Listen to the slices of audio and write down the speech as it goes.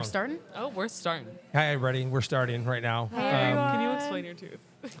Starting? Oh, we're starting. Hi, everybody. We're starting right now. Hey, everyone. Can you explain your tooth?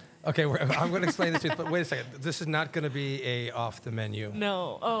 Okay, I'm going to explain this to you, but wait a second. This is not going to be a off the menu.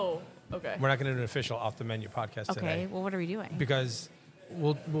 No. Oh, okay. We're not going to do an official off the menu podcast Okay, today. well, what are we doing? Because we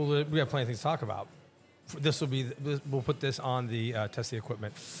have plenty of things to talk about. We'll put this on the test the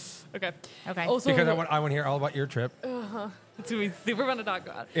equipment. Okay. Okay. Also, Because I want to hear all about your trip. it's going to be super fun to talk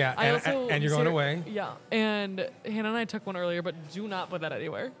about. Yeah, and you're going away. Yeah. And Hannah and I took one earlier, but do not put that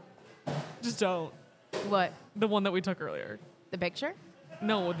anywhere. Just don't. What? The one that we took earlier. The picture?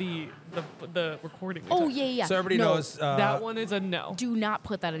 No, the recording. Oh, took. yeah. So everybody No, knows. That one is a no. Do not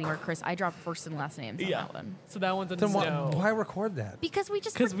put that anywhere, Chris. I dropped first and last names on Yeah. that one. So that one's a Then no. why record that? Because we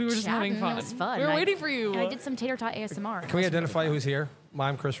just Because we were just having chatting, fun. It was fun. We were I- waiting for you. And I did some tater tot ASMR. Can we identify who's here?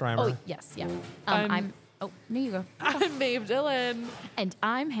 I'm Chris Reimer. Oh, yes, yeah. I'm- Oh, no, you go. I'm Maeve Dillon. And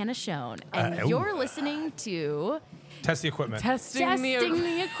I'm Hannah Schoen. And you're listening to Test the equipment. Testing the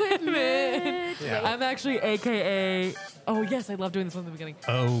equipment. Yeah. I'm actually AKA. Oh, yes, I love doing this one at the beginning.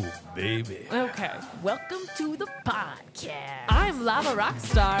 Oh, baby. Okay. Welcome to the podcast. I'm Lava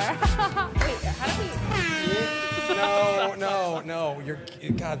Rockstar. Wait, how do No.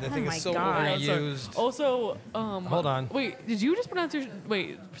 God, that thing my is so God. overused. Also, Hold on. Wait, did you just pronounce your.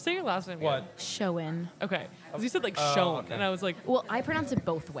 Wait, say your last name again. What? Schoen. Okay. Because you said like shown, okay. and I was like. Well, I pronounce it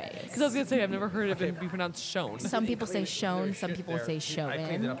both ways. Because I was going to say, I've never heard it be pronounced shown. Some people say shown, some Shit people there. say I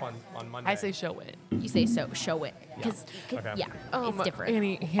cleaned it Schoen. up on Monday. I say show it. You say show it. Because, Okay. yeah, it's different.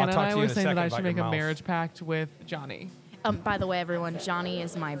 Annie, Hannah and talk I to you were in a saying that second I about should your make a mouth. marriage pact with Johnny. By the way, everyone, Johnny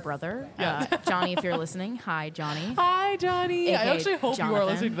is my brother. Yeah. Johnny, if you're listening, hi, Johnny. Hi, Johnny. I AKA actually hope you are Jonathan.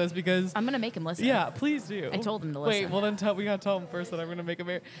 listening to this because. I'm going to make him listen. Yeah, please do. I told him to Wait, listen. well then we gotta tell him first that I'm gonna make a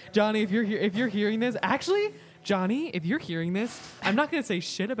marriage. Johnny, if you're hearing this, actually, Johnny, if you're hearing this, I'm not gonna say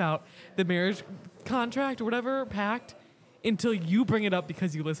shit about the marriage contract or whatever pact until you bring it up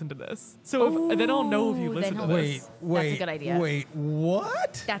because you listen to this. So then I'll know if you Ooh, listen to then he'll- this. Wait. That's a good idea. Wait,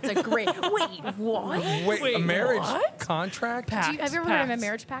 what? That's a great. Wait, what? Wait, a marriage what? contract? Pact. Have you ever heard of a Pact.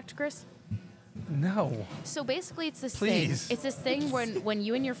 marriage pact, Chris? No. So basically, it's this Please. thing. It's this thing when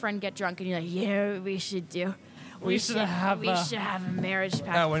you and your friend get drunk and you're like, yeah, we should do. We should have a marriage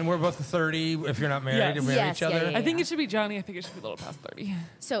pact. When we're both 30, if you're not married, Yes. to marry Yes, each yeah, other. yeah, I think it should be Johnny. I think it should be a little past 30.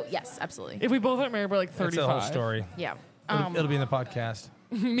 So yes, absolutely. If we both aren't married, we're like That's 35. the whole story. Yeah. It'll be in the podcast.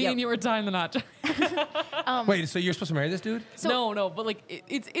 Me Yep. and you are tying the knot. Wait, so you're supposed to marry this dude? So no, but like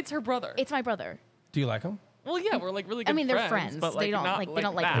it's her brother. it's my brother. Do you like him? Well, yeah, we're like really good I mean, they're friends. friends. But like They don't, not like, they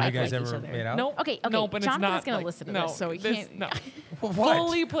don't, like, that. Have you like guys ever each other. made out? Nope. Okay, Nope, and Jonathan's it's not gonna like, listen to no, this, so he this- can't. No. What?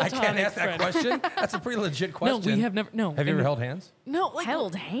 Fully I platonic can't ask that friend. question. That's a pretty legit No, question. we have never. No. Have you ever and- held hands? No, like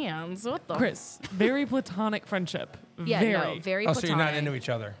Held hands. What the? Chris. Very platonic friendship. Yeah, very. no, very Oh, platonic. so you're not into each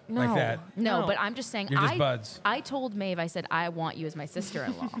other like No. that? No, No. but I'm just saying. You're just buds. I told Maeve, I said, I want you as my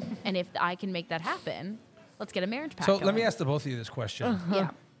sister-in-law, and if I can make that happen, let's get a marriage pact. So let me going. ask the both of you this question. Yeah.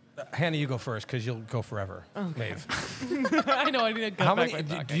 Hannah, you go first because you'll go forever. Maeve. I know. I need to go How back many?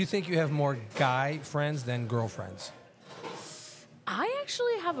 by Do you think you have more guy friends than girlfriends? I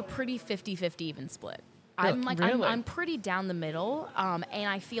actually have a pretty 50-50 even split. Really? I'm like Really? I'm pretty down the middle, and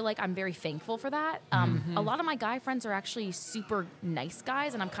I feel like I'm very thankful for that. A lot of my guy friends are actually super nice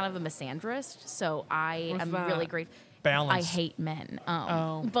guys, and I'm kind of a misandrist, so I What's am that? really great. Balance. I hate men,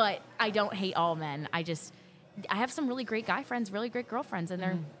 Oh. but I don't hate all men. I have some really great guy friends, really great girlfriends, and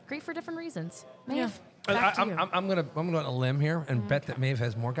they're great for different reasons. Maeve, back to you. I'm gonna go on a limb here and bet that Maeve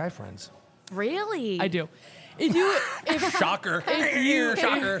has more guy friends. Really? I do. If Shocker!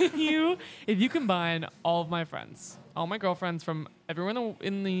 Shocker! if you combine all of my friends, all my girlfriends from everyone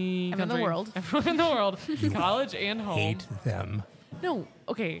in the Everyone in the country, world. everyone in the world, college and home. Hate them. No,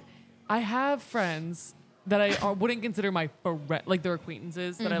 okay. I have friends that I wouldn't consider my friend, like they're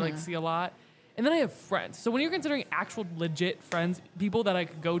acquaintances that I like see a lot. And then I have friends. So when you're considering actual legit friends, people that I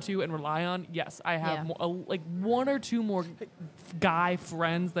could go to and rely on, yes, I have Yeah. like one or two more guy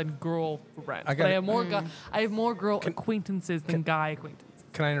friends than girl friends. I But I gotta- have more I have more girl acquaintances than guy acquaintances.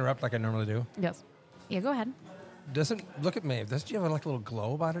 Can I interrupt like I normally do? Yes. Yeah, go ahead. Look at Maeve. Doesn't she have like a little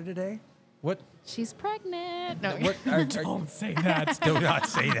glow about her today? What? She's pregnant. No, What? Don't say that. do not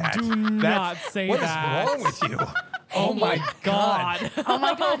say that. Do not say What is that. wrong with you? Oh my God. oh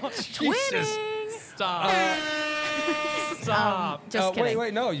my God, Jesus. twinning. Stop. Stop. Just kidding.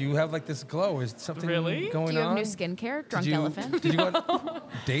 Wait, no. You have like this glow. Is something Really? going Do you have on? new skincare? Drunk Did you, elephant. Did you go on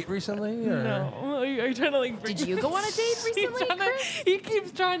date recently? Or? No. Are you trying to like bring Did you go on a date He's recently, trying to- Chris? he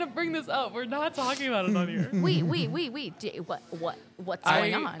keeps trying to bring this up. We're not talking about it on here. Wait. What's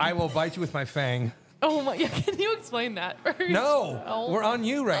going on? I will bite you with my fang. Oh my! Yeah, can you explain that first? No, Oh. we're on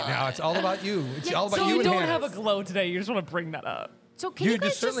you right now. It's all about you. It's all about So you you and don't Hannah. have a glow today. You just want to bring that up. So can You you guys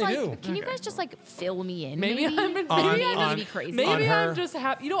just just certainly like do. can you guys just like fill me in? Maybe I'm maybe On- I'm Maybe on- be crazy. maybe on I'm her- just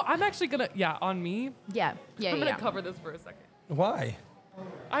happy. You know, I'm actually gonna on me. Yeah. I'm gonna cover this for a second. Why?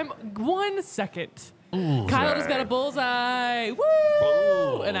 I'm 1 second. Kyle just got a bullseye.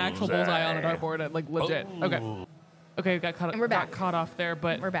 Woo! An actual bullseye on a dartboard, like legit. Okay, got caught. And we're back. Got caught off there,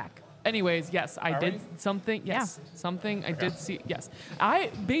 but We're back. anyways, yes, I Are did we? something. Yes, Yeah. something I did see. Yes,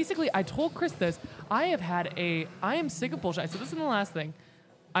 I told Chris this. I am sick of bullshit. So this is the last thing.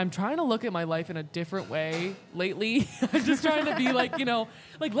 I'm trying to look at my life in a different way lately. I'm just trying to be like,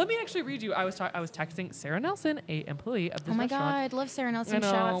 like let me actually read you. I was texting Sarah Nelson, a employee of this Oh my restaurant. God, love Sarah I Nelson. know.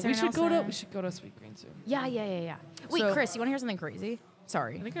 Shout out Sarah we should Nelson. go to Sweet Green soon. Yeah. Wait, So- Chris, you want to hear something crazy?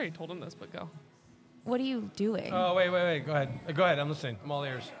 Sorry. I think I already told him this, but go. What are you doing? Oh, wait. Go ahead. Go ahead. I'm listening. I'm all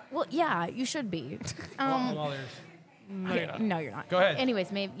ears. Well, yeah, you should be. I'm all ears. No, you're not. No, you're not. Go ahead.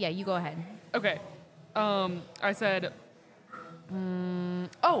 Anyways, Maeve, yeah, you go ahead. Okay. I said,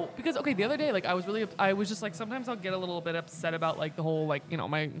 because the other day, like I was just like, sometimes I'll get a little bit upset about like the whole like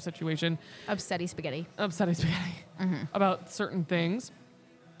my situation, Upsetty spaghetti. upsetty spaghetti, about certain things.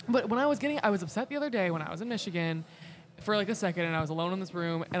 But when I was upset the other day when I was in Michigan for like a second, and I was alone in this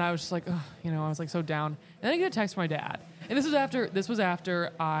room, and I was just like, ugh, I was like so down. And then I get a text from my dad, and this was after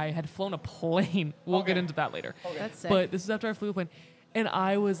I had flown a plane. We'll get into that later. That's sick. But this is after I flew a plane, and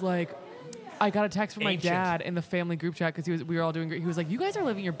I was like, I got a text from my Ancient. dad in the family group chat because we were all doing great. He was like, "You guys are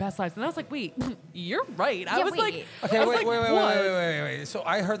living your best lives," and I was like, "Wait, you're right." I Yeah, was wait. like, Okay, I was wait, like, wait. "What?" So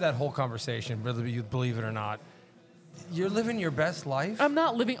I heard that whole conversation, whether you believe it or not. You're living your best life? I'm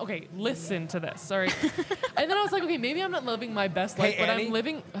not living. Okay, listen to this. Sorry. And then I was like, okay, maybe I'm not living my best life, Hey, but Annie, I'm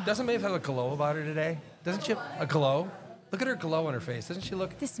living. Doesn't Maeve have a glow about her today? Doesn't she have a glow? Look at her glow on her face. Doesn't she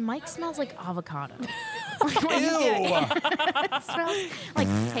look? This mic smells like avocado. Ew! It smells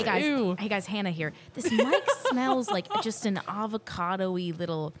like, Ew. hey guys, Hannah here. This mic smells like just an avocado-y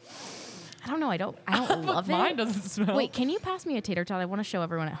little. I don't know. I don't love it. Mine doesn't smell. Wait, can you pass me a tater tot? I want to show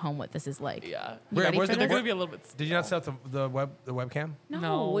everyone at home what this is like. Yeah. You ready Where's for the- They're this? gonna be a little bit. Did you not set up the webcam? No.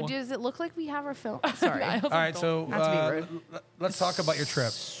 No. Does it look like we have our film? Sorry. I also All right, don't- so Not to be rude. let's talk about your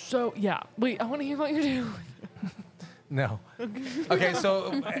trip. So yeah. Wait, I want to hear what you're doing. No. Okay,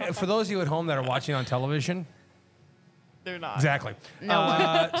 so for those of you at home that are watching on television, They're not. exactly.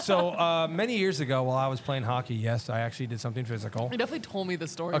 No. So many years ago, while I was playing hockey, yes, I actually did something physical. You definitely told me the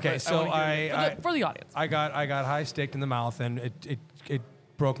story. Okay, but so wanna hear it for the audience. I got high sticked in the mouth, and it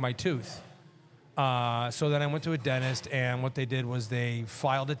broke my tooth. So then I went to a dentist, and what they did was they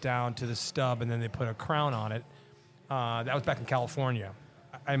filed it down to the stub, and then they put a crown on it. That was back in California.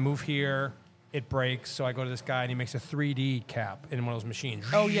 I move here, it breaks, so I go to this guy, and he makes a 3D cap in one of those machines.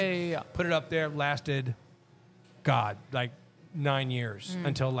 Oh yeah. Put it up there, lasted, God, like 9 years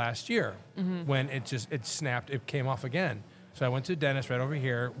until last year when it snapped, it came off again. So I went to a dentist right over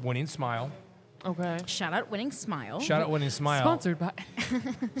here, Winning Smile. Okay. Shout out Winning Smile. Shout out Winning Smile. Sponsored by.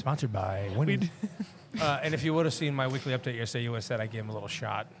 Sponsored by Winning. And if you would have seen my weekly update yesterday, you would have said I gave him a little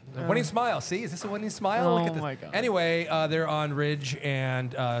shot. Winning Smile. See, is this a Winning Smile? Oh Look at this. my God. Anyway, they're on Ridge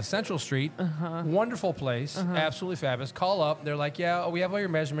and Central Street. Wonderful place. Absolutely fabulous. Call up. They're like, yeah, we have all your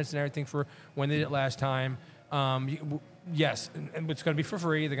measurements and everything for when they did it last time. Yes, and it's going to be for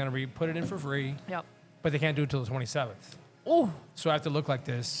free. They're going to put it in for free. Yep. But they can't do it until the 27th. Oh. So I have to look like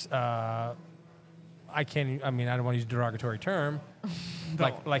this. I can't. I mean, I don't want to use a derogatory term,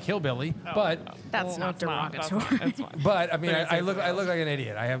 like hillbilly. But That's not derogatory. That's fine. but I mean, I look like an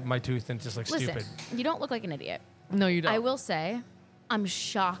idiot. I have my tooth and it just looks Listen, stupid. you don't look like an idiot. No, you don't. I will say, I'm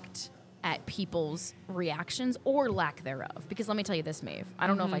shocked at people's reactions or lack thereof. Because let me tell you this, Maeve. I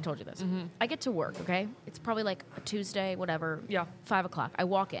don't know if I told you this. I get to work, okay? It's probably like a Tuesday, whatever. Yeah. 5 o'clock. I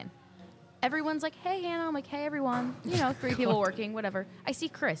walk in. Everyone's like, hey, Hannah. I'm like, hey, everyone. You know, 3 people working, whatever. I see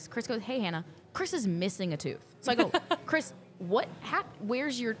Chris. Chris goes, hey, Hannah. Chris is missing a tooth. So I go, Chris, what happened?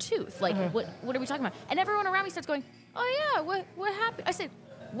 Where's your tooth? Like, what are we talking about? And everyone around me starts going, oh, yeah, what happened? I said,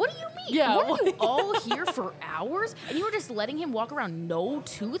 what do you mean? Yeah, Weren't you all here for hours? And you were just letting him walk around no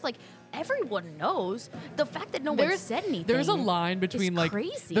tooth? Like, everyone knows. The fact that no one said anything. There's a line is between like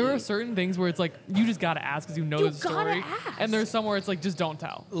crazy. there are certain things where it's like you just gotta ask because you know You the story, gotta ask. and there's some where it's like just don't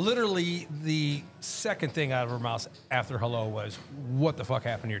tell. Literally, the second thing out of her mouth after hello was, "What the fuck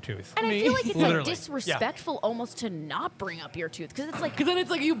happened to your tooth?" And I Me? feel like it's like Literally. disrespectful almost to not bring up your tooth because it's like Because then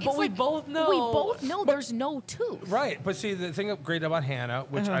it's like you, it's we like, both know. We both know there's no tooth. Right, but see, the thing great about Hannah,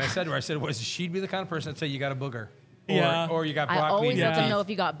 which I said to her, I said was she'd be the kind of person that say you got a booger, Yeah. or you got I broccoli, always in your let them teeth, know if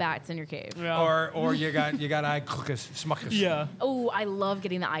you got bats in your cave. Yeah. or you got eye smuckers. Yeah. Oh, I love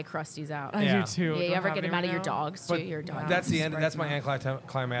getting the eye crusties out. I Yeah. do too. Yeah, you Don't ever have get them any out of right your now? dogs too? But Your dog. that's the end. spreads That's my them out.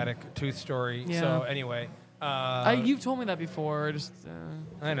 anticlimactic tooth story. Yeah. So anyway, You've told me that before. Just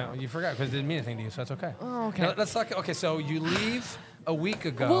I know you forgot because it didn't mean anything to you, so that's okay. Oh, okay. Now, let's talk. Okay, so you leave a week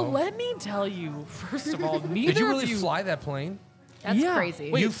ago. Well, let me tell you. First of all, neither Did you of really you fly that plane? That's Yeah.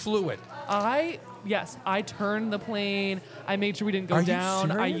 crazy. Wait. You flew it. Yes, I turned the plane. I made sure we didn't go Are you down.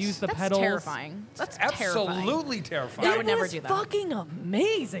 I serious? used the That's pedals. terrifying. That's terrifying. Absolutely terrifying. I would never was do that. Fucking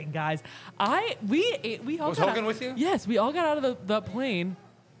amazing, guys. We all Was got Hogan out, with you? Yes, we all got out of the plane.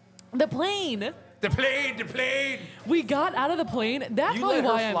 The plane. The plane. We got out of the plane. That's You probably let her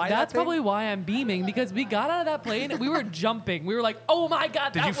why fly that that's thing? probably why I'm beaming, because we got out of that plane. We were jumping. We were like, "Oh my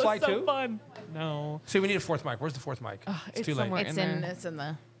god, Did that you fly was so too? fun!" No, See, we need a fourth mic. Where's the fourth mic? it's too late. somewhere. It's in in there. it's in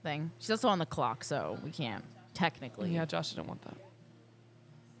the thing. She's also on the clock, so we can't technically. Yeah, Josh didn't want that.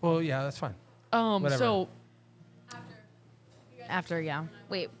 Well, yeah, that's fine. Whatever. So After, yeah.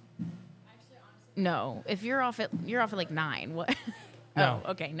 Wait. No, if you're off at like 9. What? No.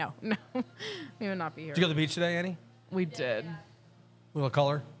 Oh, okay. No. We would not be here. Did you go to the beach today, Annie? we did. Little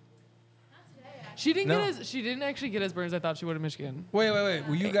color. She didn't No. She didn't actually get as burns as I thought she would in Michigan. Wait.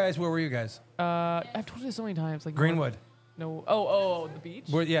 Were you guys? Where were you guys? I've told you this so many times. Like Greenwood. No. Oh, the beach.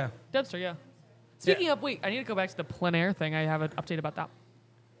 Yeah. Debster, yeah. Speaking of, wait, I need to go back to the plein air thing. I have an update about that.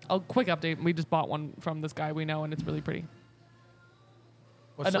 A quick update. We just bought one from this guy we know, and it's really pretty.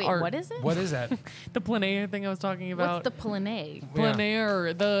 What's An Wait, art. what is it? What is that? The plein air thing I was talking about. What's the plein? plein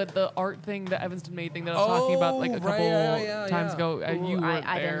air, the art thing, the Evanston made thing that I was talking about like a right, couple yeah, times yeah. ago. Ooh, You weren't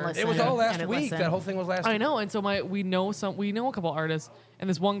I didn't there. listen. It was Yeah. all I last didn't week. listen. That whole thing was last I week. know, and so we know a couple artists, and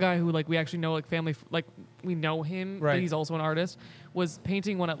this one guy who like we actually know like family, like we know him, but Right. he's also an artist, was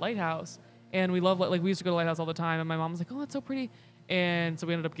painting one at Lighthouse, and we love like we used to go to Lighthouse all the time, and my mom was like, oh, that's so pretty, and so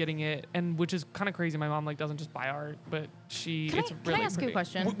we ended up getting it, and which is kind of crazy. My mom like doesn't just buy art, but Can it's I really ask you a pretty.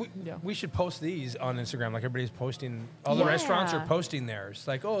 question? Yeah. We should post these on Instagram. Like everybody's posting. All the Yeah. restaurants are posting theirs.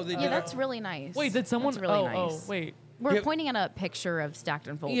 Like, oh, they Yeah, did. that's really nice. Wait, did someone? That's really oh, nice. wait. We're Yeah. pointing at a picture of Stacked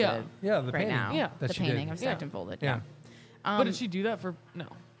and Folded. Yeah. Yeah, the right painting. now. Yeah. that the she did. painting of Stacked Yeah. and Folded. Yeah. But did she do that for no?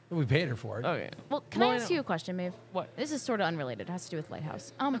 We paid her for it. Okay. Well, can Well, I I ask know. you a question, Maeve? What? This is sort of unrelated. It has to do with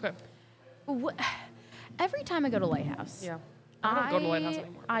Lighthouse. Okay. Every time I go to Lighthouse, Yeah. I don't go to Lighthouse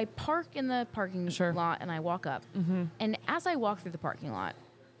anymore. I park in the parking Sure. lot and I walk up. And as I walk through the parking lot,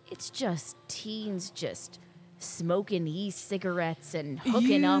 it's just teens just smoking e-cigarettes and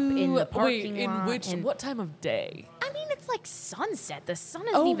hooking up in the parking wait, lot. in which and- what time of day? I mean, it's like sunset. The sun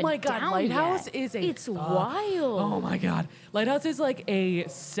isn't Oh even my God, down Lighthouse yet. is a It's fuck. wild. Oh my God, Lighthouse is like a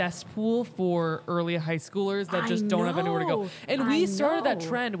cesspool for early high schoolers that I just don't have anywhere to go. know. And I we started that know.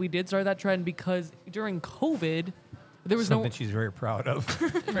 trend. We did start that trend because during COVID, there was Something no. she's very proud of,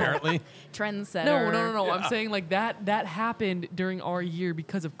 apparently. Trendsetter. No. I'm saying like that happened during our year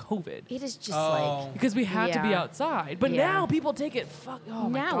because of COVID. It is just Oh. like Because we had to be Yeah. outside, but Yeah. now people take it. Oh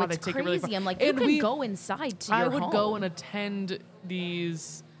my now God, it's they take crazy. it really far. I'm like, you And can we- go inside to I your would home. go and attend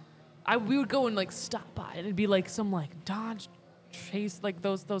these. We would go and like stop by, and it'd be like some like Dodge Chase, like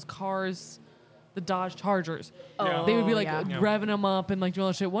those cars, the Dodge Chargers. Oh, They would be like yeah. revving them up and like doing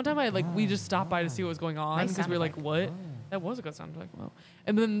all that shit. One time we just stopped by to see what was going on Nice because we were sound like, what? That was a good sound. Like, wow.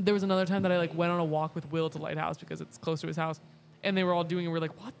 And then there was another time that I like went on a walk with Will to Lighthouse because it's close to his house, and they were all doing it. We were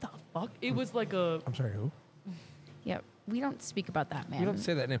like, what the fuck? It was like a. I'm sorry, who? Yeah, we don't speak about that, man. You don't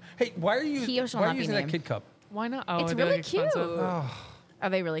say that name. Hey, why are He you? shall Why are not you be using that named. kid cup? Why not? Oh, It's are they, really like, expensive? cute. Are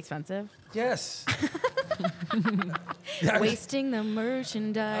they really expensive? Yes. Wasting the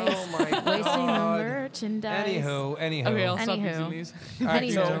merchandise. Oh my Wasting the God. merchandise. Anywho. Okay, I'll stop Anywho. using these. All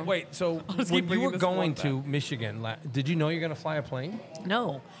right, so Anywho. wait, so I'll just when keep you bringing were this going one to Michigan, did you know you're going to fly a plane?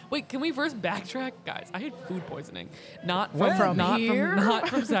 No. Wait, can we first backtrack, guys? I had food poisoning, not When? from From here? not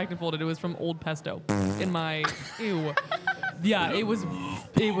from Stacked and Folded. It was from Old Pesto in my ew. Yeah, it was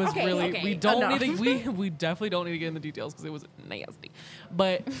Okay, really. okay, We don't enough. need to. We definitely don't need to get in the details because it was nasty.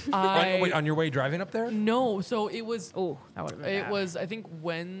 But I Wait, on your way driving up there? no. So it was. Oh, that would have been It bad. was I think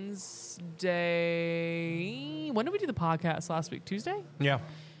Wednesday. When did we do the podcast last week? Tuesday. Yeah.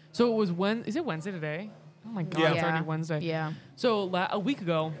 So it was Is it Wednesday today? Oh my God, Yeah. it's already Wednesday. Yeah. So a week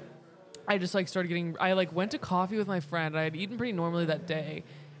ago, I just like started getting. I like went to coffee with my friend. I had eaten pretty normally that day,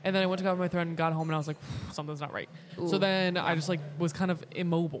 and then I went to coffee with my friend and got home and I was like, something's not right. So Ooh. then I just like was kind of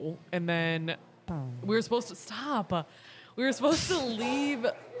immobile, and then we were supposed to stop. We were supposed to leave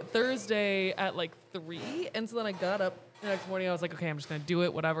Thursday at like 3, and so then I got up the next morning. I was like, okay, I'm just gonna do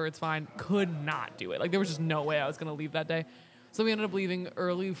it. Whatever, it's fine. Could not do it. Like there was just no way I was gonna leave that day. So we ended up leaving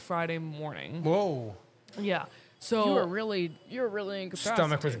early Friday morning. Whoa. Yeah. So You were really incapacitated.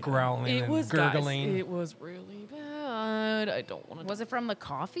 Stomach was growling it and was gurgling. Guys, it was really bad. good. I don't want to. Was it from the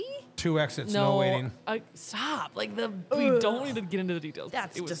coffee? 2 exits, no waiting. Stop. Like we don't need to get into the details.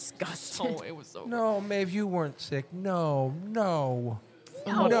 That's it was disgusting. It was so. No, Maeve, you weren't sick. No. No.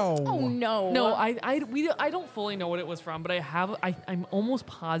 No. Oh no. No, I don't fully know what it was from, but I'm almost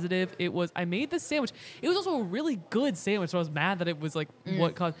positive it was. I made this sandwich. It was also a really good sandwich. So I was mad that it was like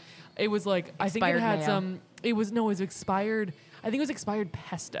what caused. It was like I think it Expired had mayo. some. It was expired. I think it was expired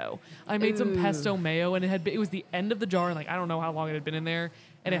pesto. I made some pesto mayo, and it was the end of the jar, and like I don't know how long it had been in there,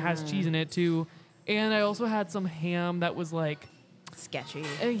 and it has cheese in it too. And I also had some ham that was like. Sketchy.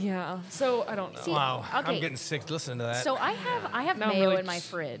 Yeah. So I don't know. See, Wow. okay. I'm getting sick listening to that. So I have Now I'm mayo really in my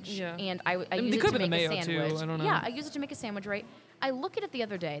fridge, yeah. and I mean, use it it could to have make been a the mayo, sandwich. too. I don't know. Yeah, I use it to make a sandwich, right? I look at it the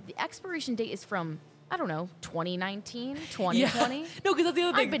other day. The expiration date is from, I don't know, 2019, 2020. Yeah. No, because that's the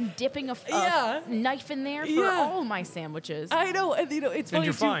other thing. I've been dipping a Yeah. knife in there for Yeah. all my sandwiches, I know, and it's funny and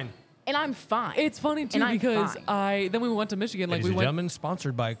you're too. fine. and I'm fine. It's funny too And I'm because fine. then we went to Michigan. Like Ladies we and went. gentlemen,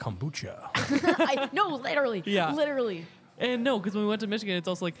 sponsored by kombucha. No, literally. Yeah. Literally. And no, because when we went to Michigan, it's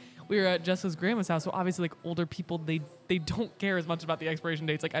also like we were at Jessica's grandma's house. So obviously, like older people, they don't care as much about the expiration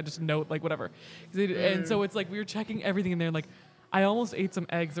dates. Like I just know, like whatever. And so it's like we were checking everything in there. Like I almost ate some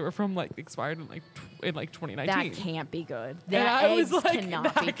eggs that were from like expired in 2019. That can't be good. And That I was eggs like,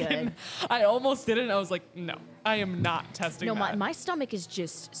 cannot be good. I almost did it, and I was like, no, I am not testing No, that. my stomach is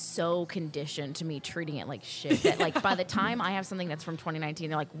just so conditioned to me treating it like shit that like by the time I have something that's from 2019,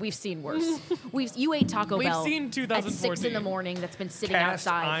 they're like, we've seen worse. You ate Taco We've Bell seen at 6 2014. a.m. that's been sitting Cast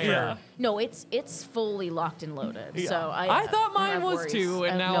outside. iron. For, no, it's fully locked and loaded. Yeah. So I thought mine have was worries. too,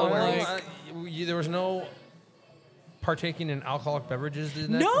 and I now have no I'm worries. like- There was no partaking in alcoholic beverages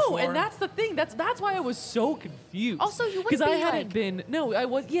in that No, before? and that's the thing. That's why I was so confused. Also, you wouldn't because I be hadn't like- been. No, I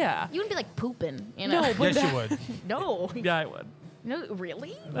was. Yeah. You wouldn't be like pooping, you know? No, but Yes, you would. no, Yeah, I would. no,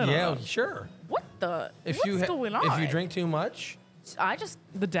 really? I don't Yeah, know. sure. What the? If What's you going on? if you drink too much, I just.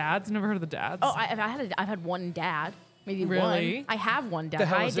 The dads. Never heard of the dads. Oh, I've had one dad, maybe Really? one. I have one dad. The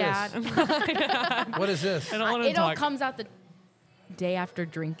hell Hi, is this? dad. what is this? I don't want to It all talk. comes out the day after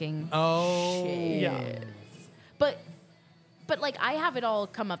drinking. Oh, Yeah. But like I have it all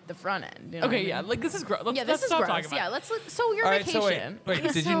come up the front end. You know what I Okay, mean? yeah. Like this is gross. Let's, Yeah, let's this is stop gross. talking about Yeah, it. let's. So your All right, vacation. so wait,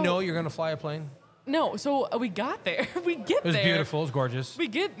 did you know you're gonna fly a plane? No, so we got there. We get It was there. beautiful. It was gorgeous. We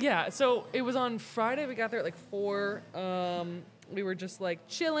yeah. So it was on Friday. We got there at like 4. We were just like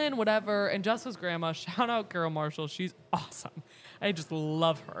chilling, whatever. And Jessica's grandma, shout out Carol Marshall. She's awesome. I just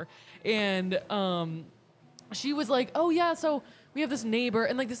love her. And she was like, "Oh yeah, so we have this neighbor,"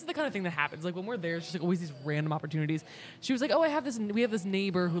 and like this is the kind of thing that happens. Like when we're there, it's just like always these random opportunities. She was like, "Oh, we have this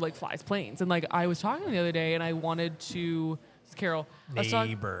neighbor who like flies planes," and like I was talking the other day, and I wanted to. It's Carol. I was talking-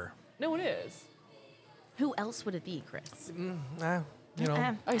 Neighbor. No, it is. Who else would it be, Chris? You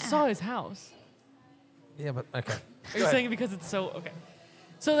know. I saw his house. Yeah, but okay. Are you saying it because it's so okay?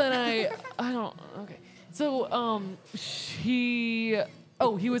 So then I don't okay. So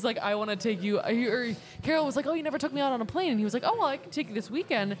he was like, I want to take you. Or Carol was like, oh, you never took me out on a plane, and he was like, oh, well, I can take you this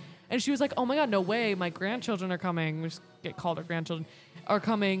weekend. And she was like, oh my God, no way, my grandchildren are coming. We just get called our grandchildren are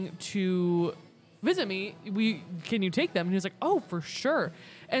coming to visit me. Can you take them? And he was like, oh, for sure.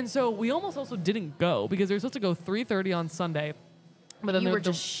 And so we almost also didn't go because they were supposed to go 3:30 on Sunday. But then You the- were the-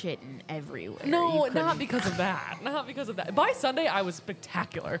 just shitting everywhere. no, You not couldn't- because of that. Not because of that. By Sunday, I was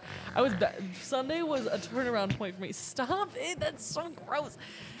spectacular. Sunday was a turnaround point for me. Stop it. That's so gross.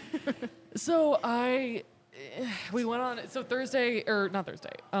 So we went on. So Thursday, or not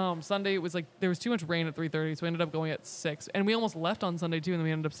Thursday. Sunday was like there was too much rain at 3:30, so we ended up going at 6, and we almost left on Sunday too, and then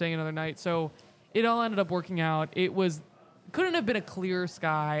we ended up staying another night. So it all ended up working out. Couldn't have been a clear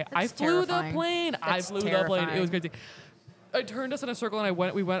sky. I That's flew terrifying. the plane. I That's flew the plane. It was terrifying. crazy. I turned us in a circle and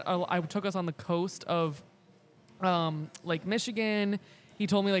I took us on the coast of like Michigan. He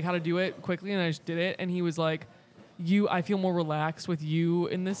told me like how to do it quickly and I just did it. And he was like, I feel more relaxed with you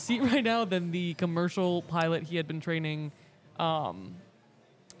in this seat right now than the commercial pilot he had been training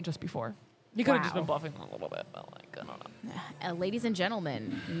just before. He could have just Wow. been bluffing a little bit, but like, I don't know. Ladies and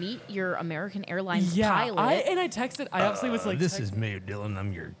gentlemen, meet your American Airlines Yeah, pilot. I texted. I obviously was like, this is Maeve Dillon.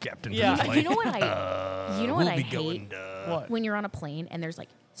 I'm your captain. Yeah. For the You plane. know what I? You know what we'll I be hate? going. what? When you're on a plane and there's like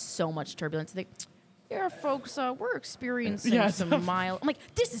so much turbulence. Like, yeah, folks, we're experiencing Yeah, some mild. I'm like,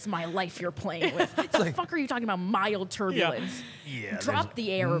 this is my life you're playing with. What the like- fuck are you talking about? Mild turbulence. Yeah. Drop there's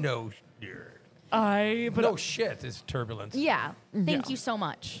the air. No. But no shit. It's turbulence. Yeah. Thank Yeah. you so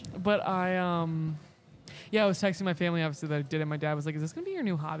much. But I Yeah, I was texting my family obviously that I did it. My dad was like, "Is this gonna be your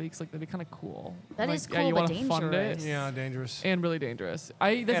new hobby? Because like that'd be kind of cool." That I'm is like, yeah, cool, you but wanna fund dangerous. it? Yeah, dangerous. And really dangerous.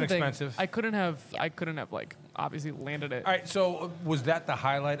 That's And the thing. expensive. I couldn't have. Yeah. I couldn't have like obviously landed it. All right, so was that the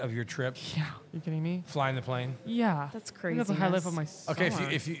highlight of your trip? Yeah. You kidding me? Flying the plane? Yeah. That's I think that's a highlight of my Okay, summer.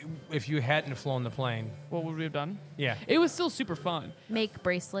 if you hadn't flown the plane, What would we have done? yeah. It was still super fun. Make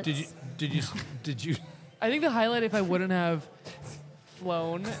bracelets. Did you I think the highlight, if I wouldn't have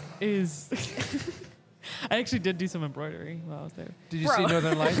flown, is I actually did do some embroidery while I was there. see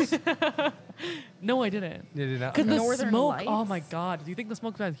Northern Lights? No, I didn't. You did not. Because the Northern smoke, Lights? oh my God. Do you think the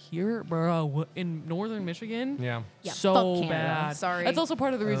smoke's bad here? Bro, in northern Michigan? Yeah. Yeah, so fuck Canada. bad. Sorry. That's also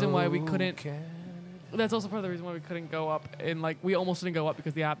part of the reason why we couldn't. Okay. That's also part of the reason why we couldn't go up. And like, we almost didn't go up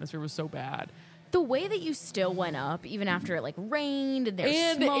because the atmosphere was so bad. The way that you still went up, even after it like rained and there's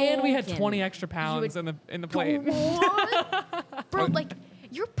And smoke we had and 20 extra you pounds would- in the plane. What? Bro, like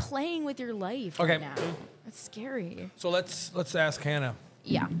you're playing with your life Okay. right now. That's scary. So let's ask Hannah.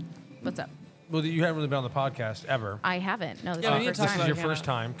 Yeah. What's up? Well, you haven't really been on the podcast ever. I haven't. No, this Yeah, we is need the to first talk This is time. your Hannah. first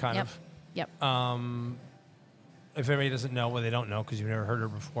time, kind Yep. of. Yep. If anybody doesn't know, well, they don't know because you've never heard her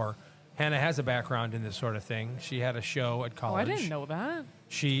before. Hannah has a background in this sort of thing. She had a show at Oh, college. I didn't know that.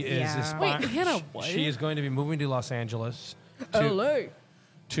 She is Yeah. Wait, Hannah, what? She is going to be moving to Los Angeles. LA.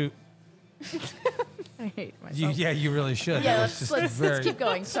 To I hate myself. you really should. Yeah, That was let's, just let's, very let's keep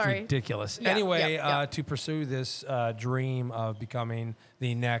going. Sorry. ridiculous. Yeah, Anyway, yeah. to pursue this dream of becoming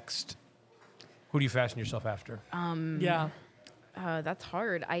the next, who do you fashion yourself after? Yeah. That's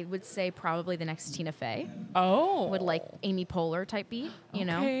hard. I would say probably the next Tina Fey. Oh. Would like Amy Poehler type beat, you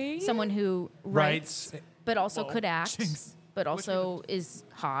Okay. know? Someone who writes, but also Whoa. could act, Jinx. but also is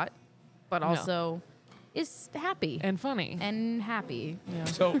hot, but No. also is happy And funny. and happy. yeah.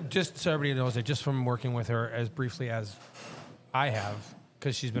 So just so everybody knows that just from working with her as briefly as I have,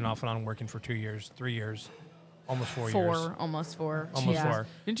 because she's been off and on working for 2 years, 3 years, almost 4 years. Almost four. Almost Yeah. 4.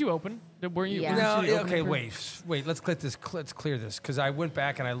 Didn't you open? Weren't you? Yeah. wasn't No, she yeah, opening okay, for- wait. Let's clear this because I went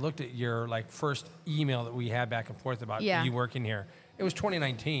back and I looked at your like first email that we had back and forth about Yeah. you working here. It was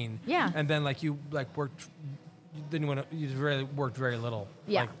 2019. Yeah. And then like you like worked, you didn't want to. You really worked very little.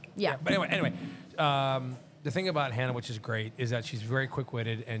 Yeah. Like, Yeah. But anyway, the thing about Hannah, which is great, is that she's very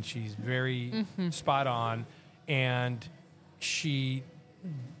quick-witted and she's very Mm-hmm. spot on, and she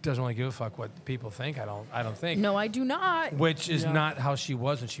doesn't really give a fuck what people think. I don't think. No, I do not. Which is Yeah. not how she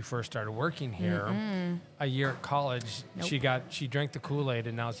was when she first started working here. A year at college, Nope. she drank the Kool-Aid,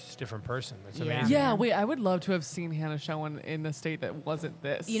 and now she's a different person. It's Yeah. amazing. Yeah, wait, I would love to have seen Hannah Showen in the state that wasn't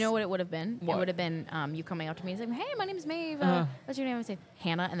this. You know what it would have been? What? It would have been you coming up to me and saying, "Hey, my name's Maeve. What's your name?" I say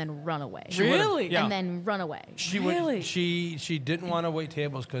Hannah, and then run away. She would've- Really? yeah. And then run away. She Really? would. She didn't want to wait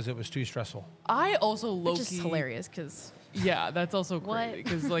tables because it was too stressful. I also low Which is hilarious because Yeah, that's also What? great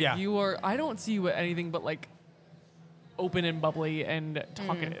because like Yeah. you are. I don't see you with anything but like open and bubbly and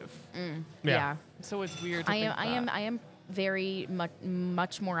talkative. yeah. So it's weird. To I am. think I am. that. I am very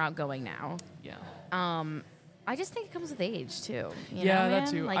much more outgoing now. Yeah. I just think it comes with age too. You Yeah, know, that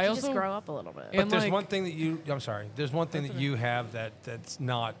man? too. Like I you also- just grow up a little bit. And But there's like- one thing that you. I'm sorry. There's one thing that you have that's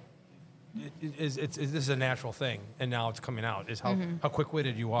not. This is a natural thing, and now it's coming out. Is how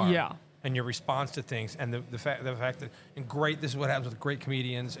quick-witted you are. Yeah. And your response to things, and the fact that and great. This is what happens with great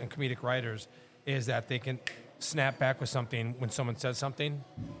comedians and comedic writers, is that they can snap back with something when someone says something.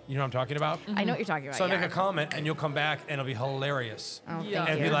 You know what I'm talking about? I know what you're talking about. So I yeah. make a comment, and you'll come back, and it'll be hilarious. Oh, Yeah. thank And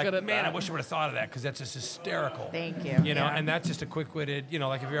you. be You're like, good at man, I that. wish I would have thought of that because that's just hysterical. Thank you. You know, Yeah. and that's just a quick-witted, you know,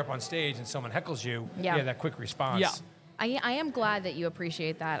 like if you're up on stage and someone heckles you, Yeah. you have that quick response. Yeah. I am glad that you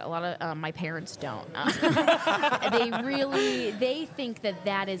appreciate that. A lot of my parents don't. They think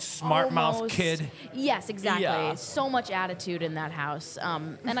that is Smart mouth almost- kid. Yes, exactly. Yeah. So much attitude in that house,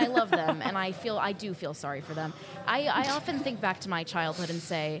 and I love them, and I do feel sorry for them. I often think back to my childhood and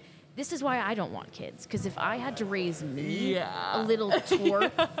say, this is why I don't want kids. Because if I had to raise me, Yeah. a little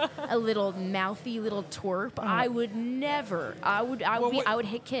twerp, a little mouthy little twerp, I would never. I would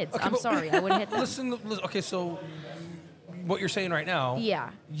hit kids. Okay, I'm but- sorry. I would hit them. Listen, okay, so what you're saying right now, Yeah.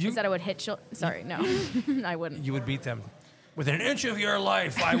 You- Is that I would hit children? Sorry, no. I wouldn't. you would beat them. Within an inch of your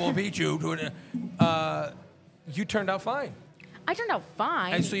life, I will beat you. You turned out fine. I turned out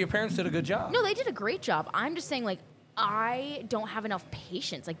fine. And so your parents did a good job. No, they did a great job. I'm just saying, like, I don't have enough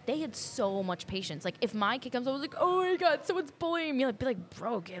patience. Like, they had so much patience. Like, if my kid comes over, like, oh my God, someone's bullying me. Like, be like,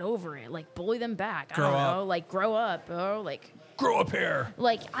 bro, get over it. Like, bully them back. Grow I don't up. know. Like, grow up, bro. Like, Grow up here.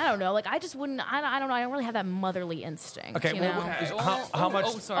 I don't know. Like, I just wouldn't, I don't know. I don't really have that motherly instinct. Okay, you well, know? is- how much-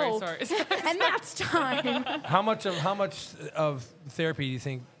 Oh, sorry, Oh. sorry. And that's time. How much of therapy do you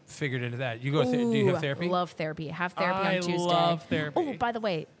think figured into that? You go. Do you have Ooh, therapy? Love therapy. Have therapy I on Tuesday. love therapy. Oh, by the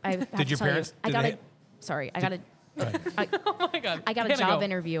way, I have Did to your tell parents? You, I did got they, a. sorry, I got a Oh my god. I got a Hannah, job go.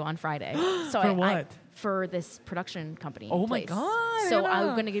 interview on Friday. So For what? for this production company. Oh my place. God, So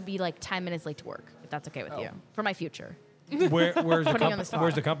Hannah. I'm gonna be like 10 minutes late to work, if that's okay with you, for my future. Where's the Putting you on the company? spot.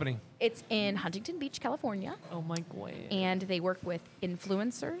 Where's the company? It's in Huntington Beach, California, Oh my god. and they work with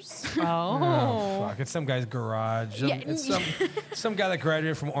influencers. Oh, fuck. It's some guy's garage. Yeah. It's some guy that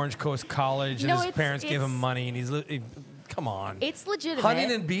graduated from Orange Coast College and No, his it's- parents gave him it's- money and come on. It's legitimate.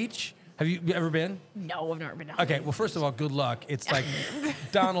 Huntington Beach? Have you ever been? No, I've never been. Okay, well, first of all, good luck. It's like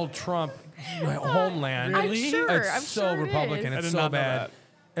Donald Trump homeland. I'm sure. It's I'm so sure it Republican. is. I It's did so not know bad. that.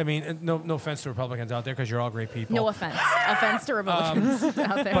 I mean, no offense to Republicans out there because you're all great people. No offense. Offense to Republicans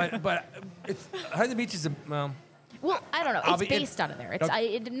out there. But it's Huntington Beach is well, I don't know. I'll It's be- based out of there.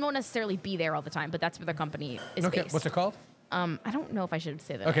 It won't necessarily be there all the time, but that's where the company is okay. based. What's it called? I don't know if I should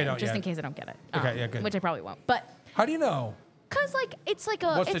say that. Okay, name, no, just yeah. in case I don't get it. Okay, yeah, good. Which I probably won't. But How do you know? because like it's like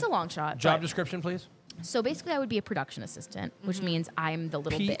a What's it's the a long shot. Job but- description, please. So basically, I would be a production assistant, which means I'm the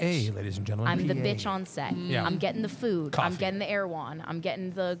little PA, bitch. ladies and gentlemen. I'm the PA. bitch on set. Yeah. I'm getting the food. I'm Coffee. getting the Erewhon. I'm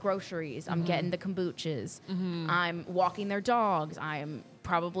getting the groceries. I'm getting the kombuchas. I'm walking their dogs. I'm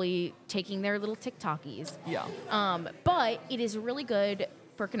probably taking their little TikTokies. Yeah. But it is really good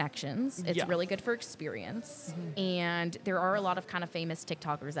for connections. It's Yeah. really good for experience. And there are a lot of kind of famous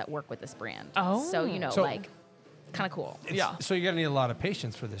TikTokers that work with this brand. Oh. So, you know, So- like, kind of cool. Yeah. So you're gonna need a lot of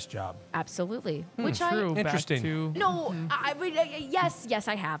patience for this job. Absolutely. Which True. Interesting. Back to No, I mean, yes,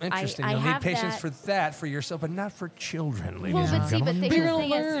 I have. Interesting. I You'll have need patience that. for yourself, but not for children, ladies Well, and but see, but gentlemen. the You're gonna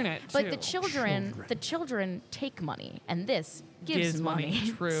thing is, learn it, but too. the children take money, and this gives Gives money.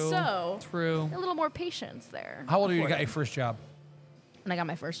 True. So True. a little more patience there. How old are you? You before got your first job? when I got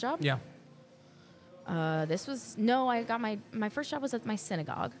my first job? Yeah. I got my first job was at my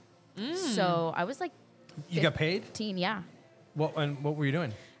synagogue. So I was like You got paid? 15, yeah. What were you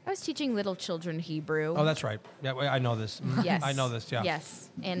doing? I was teaching little children Hebrew. Oh, that's right. Yeah, I know this. Yes. I know this. Yeah. Yes.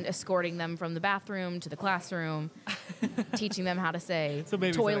 And escorting them from the bathroom to the classroom, teaching them how to say So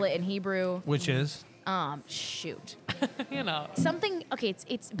babysitting. toilet in Hebrew. Which is Shoot. You know. Something, okay,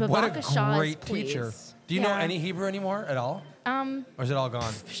 it's what a Bavakashas, great please. teacher. Do you know Yeah. any Hebrew anymore at all? Or is it all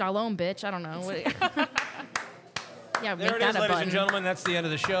gone? Shalom, bitch. I don't know. Yeah, There make it that is, a ladies button. and gentlemen. That's the end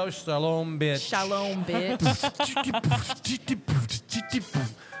of the show. Shalom, bitch. Shalom, bitch.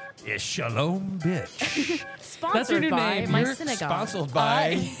 Yeah, shalom, bitch. Sponsored new by name. my You're synagogue. Sponsored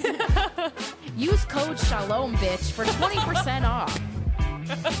by. Use code Shalom, bitch, for 20% off.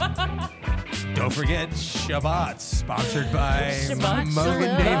 Don't forget Shabbat, sponsored by Shabbat Mogan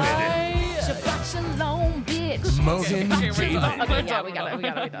Shalom. David. Shabbat Shalom, bitch. Mogan Okay, we're David. done. Okay, yeah, we got to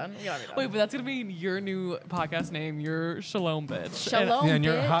be done. Wait, but that's gonna be your new podcast name. You're Shalom, bitch. Shalom, Yeah, and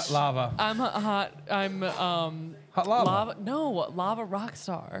you're bitch. hot lava. I'm hot. I'm Hot lava. lava rock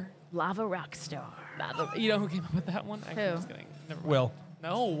star. Lava rock star. You know who came up with that one? Actually, Who? Just kidding. Never mind. Will.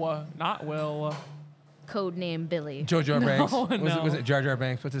 No, not Will. Code name Billy. Jar Jar Banks. No. Was it Jar Jar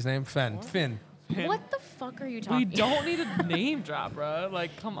Banks? What's his name? Finn. What the fuck are you talking We don't need a name drop, bro.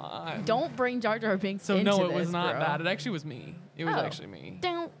 Like, come on. Don't bring Jar Jar Binks So into no, it was this, not bro. that. It actually was me. It was Oh. actually me.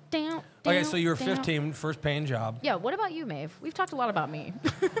 Down. Okay, so you were 15, first paying job. Yeah, what about you, Maeve? We've talked a lot about me.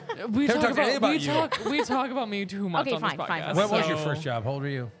 We Haven't talked to any about you. We talk about me too much Okay, on this fine, podcast. fine. What was So- your first job? How old were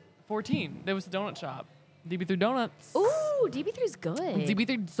you? 14. There was a donut shop. DB3 Donuts. Ooh, DB3's good.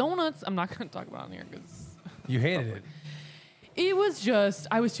 DB3 Donuts. I'm not going to talk about it here because You hated it. it was just,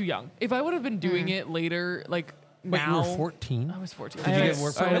 I was too young. If I would have been doing it later, like Wait, now. you were 14? I was 14. Did you get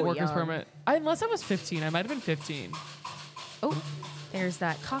work I had a permit? worker's Young. permit. Unless I was 15. I might have been 15. Oh, there's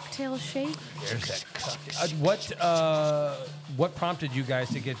that cocktail shake. There's that what prompted you guys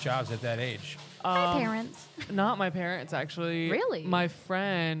to get jobs at that age? My parents. Not my parents, actually. Really? My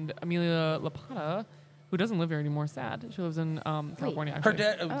friend, Amelia Lapata, who doesn't live here anymore, sad. She lives in California, Her actually.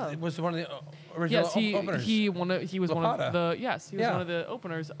 dad Oh. was one of the original Yes, he openers. he was one Lapata. of the he was Yeah. one of the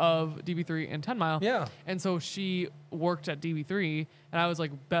openers of DB3 and 10 Mile. Yeah. And so she worked at DB3, and I was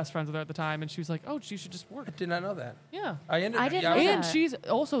like best friends with her at the time, and she was like, "Oh, she should just work." I did not know that. Yeah. I didn't know And that. she's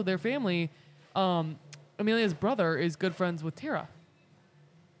also their family. Amelia's brother is good friends with Tara.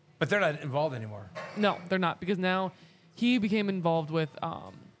 But they're not involved anymore. No, they're not, because now he became involved with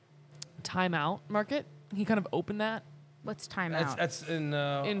Time Out Market. He kind of opened that What's time That's, out? that's in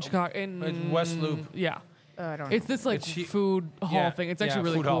in Chicago. in West Loop. Yeah. I don't know. It's this like It's he- food hall yeah, thing. It's yeah, actually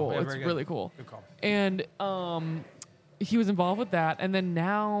really food hall. cool. Yeah, It's very good. really cool. Good call. And he was involved with that, and then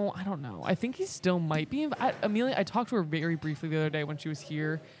now I don't know. I think he still might be. Amelia, I talked to her very briefly the other day when she was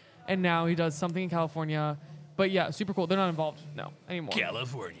here, and now he does something in California, But yeah, super cool. They're not involved anymore.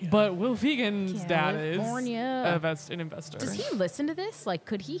 California. But Will Fegan's dad is California. an investor. Does he listen to this? Like,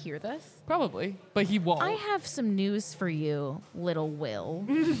 could he hear this? Probably, but he won't. I have some news for you, little Will.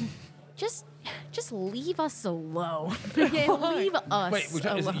 just leave us alone. Leave us Wait, is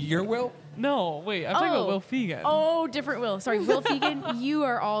alone. it your will? No, wait. I'm talking about Will Fegan. Oh, different Will. Sorry, Will Fegan, you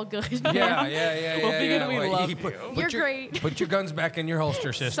are all good. Yeah. Well, Fegan, we love you. You're great. Put your guns back in your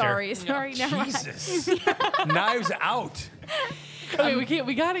holster, sister. Sorry, never mind. Jesus. Knives out. Okay,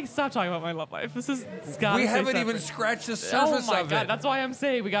 we gotta stop talking about my love life. This is We haven't even scratched the surface Oh my of God, it. that's why I'm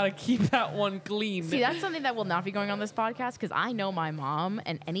saying we gotta keep that one clean. See, that's something that will not be going on this podcast because I know my mom,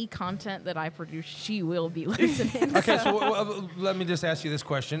 and any content that I produce, she will be listening. Okay, so let me just ask you this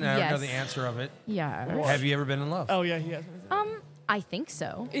question, and I don't know Yes. the answer of it. Yeah. Have you ever been in love? Oh yeah, he has. I think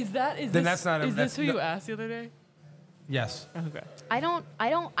so. Is that Then that's not a- Is that's this who no- you asked the other day? Yes. Okay.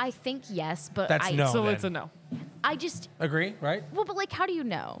 I think yes, but That's no. So then. it's a no. I just, Agree, right? well, but like, how do you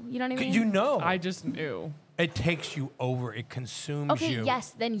know? You know what I mean? You know. I just knew. It takes you over. It consumes Okay, you.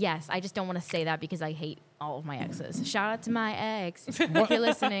 yes, then yes. I just don't want to say that because I hate all of my exes. Shout out to my ex. If you're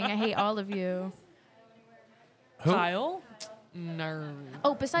listening, I hate all of you. Who? Kyle? No.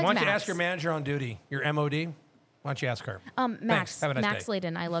 Oh, besides Why don't Max. you ask your manager on duty, your MOD? Why don't you ask her? Max. Have a nice Max day.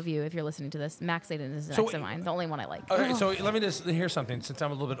 Layden, I love you if you're listening to this. Max Layden is an So- ex of mine, the only one I like. Okay, so let me just hear something. Since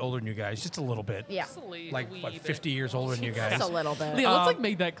I'm a little bit older than you guys, just a little bit. Yeah. Like what, 50 years older than you guys. Just a little bit. Yeah, let's like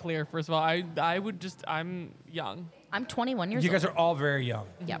make that clear. First of all, I'm young. I'm 21 years You old. guys are all very young.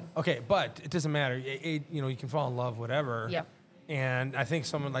 Yep. Okay, but it doesn't matter. You can fall in love, whatever. Yep. And I think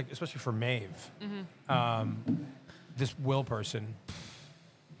someone like, especially for Maeve, this Will person,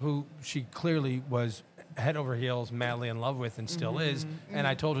 who she clearly was head over heels, madly in love with, and still is. And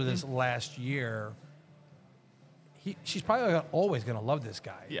I told her this last year. She's probably always going to love this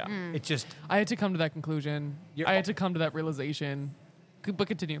guy. Yeah. It just. I had to come to that conclusion. I had to come to that realization. But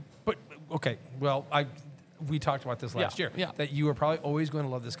continue. But okay, well, we talked about this last year. Yeah. That you are probably always going to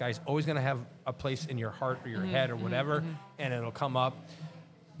love this guy. He's always going to have a place in your heart or your head or whatever, and it'll come up.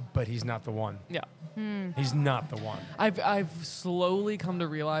 But he's not the one. Yeah. He's not the one. I've slowly come to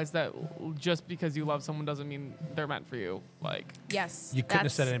realize that just because you love someone doesn't mean they're meant for you. Like, Yes. You couldn't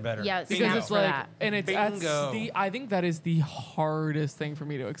have said that's- any better. Yeah, Bingo. because snap it's for like, that. and it's that's Bingo. I think that is the hardest thing for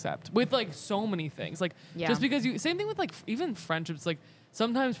me to accept with like so many things. Like, Yeah. just because same thing with like even friendships. Like,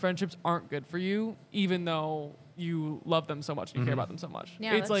 sometimes friendships aren't good for you, even though you love them so much and you care about them so much.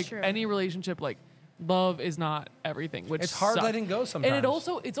 Yeah, it's that's like true. any relationship, like love is not everything, which It's hard sucks. letting go sometimes. And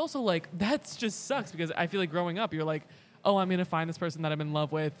it's also like that's just sucks because I feel like growing up, you're like, oh, I'm gonna find this person that I'm in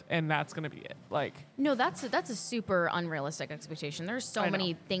love with, and that's gonna be it. Like, No, that's a super unrealistic expectation. There's so I know.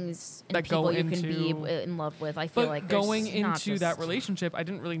 many things and That go people you can be into- in love with. I feel but like there's going not into just- that relationship, I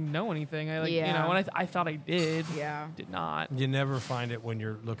didn't really know anything. I like, Yeah. and I thought I did. Yeah. Did not. You never find it when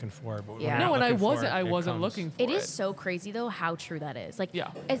you're looking for it. But when Yeah. you're No, not and I looking for wasn't. it, I it wasn't comes. looking for It it. is so crazy though how true that is. Like,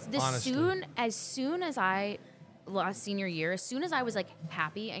 Yeah. Honestly. as soon as I last senior year, as soon as I was like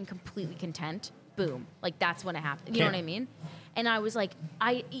happy and completely content, boom, like that's when it happened. You know what I mean? And I was like,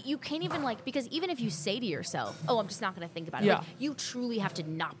 you can't even like, because even if you say to yourself, oh, I'm just not going to think about it. Yeah. Like, you truly have to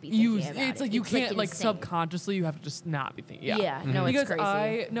not be thinking about it. It's like you can't like insane. subconsciously. You have to just not be thinking. Yeah. Yeah, no, it's because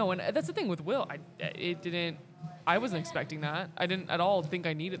crazy. and that's the thing with Will. I wasn't expecting that. I didn't at all think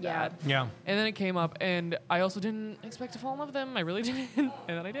I needed Yeah. that. Yeah. And then it came up, and I also didn't expect to fall in love with him. I really didn't, and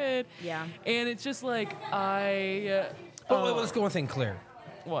then I did. Yeah. And it's just like But let's go one thing clear.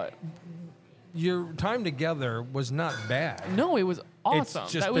 what? Your time together was not bad. No, it was awesome.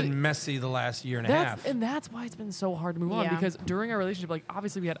 It's just That was- been messy the last year and a half. and that's why it's been so hard to move on Yeah. because during our relationship, like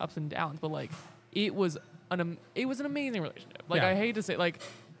obviously we had ups and downs, but like it was an amazing relationship. Like Yeah. I hate to say like,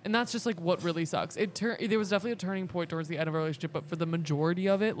 and that's just like what really sucks. There was definitely a turning point towards the end of our relationship, but for the majority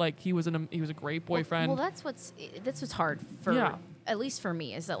of it, like he was a great boyfriend. Well, that's what's hard for Yeah. at least for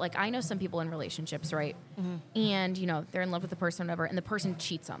me is that like I know some people in relationships, right? Mm-hmm. And they're in love with the person, or whatever, and the person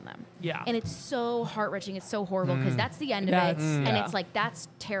cheats on them. Yeah. And it's so heart wrenching. It's so horrible because that's the end of That's- it, and yeah. it's like that's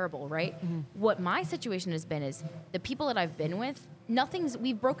terrible, right? Mm-hmm. What my situation has been is the people that I've been with,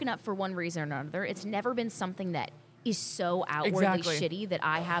 we've broken up for one reason or another. It's never been something that is so outwardly Exactly. shitty that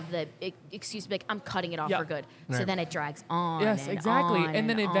I have the excuse to be like, I'm cutting it off Yeah. for good. So Right. then it drags on. Yes, and exactly. on And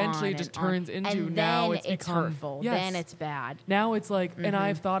then eventually on it just and on. turns into and now then it's it's become- hurtful. Yes. Then it's bad. Now it's like, and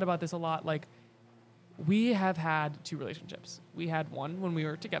I've thought about this a lot. Like, we have had two relationships. We had one when we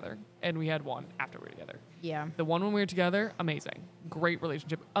were together, and we had one after we were together. Yeah. The one when we were together, amazing, great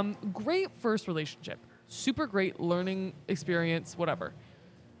relationship, great first relationship, super great learning experience, whatever.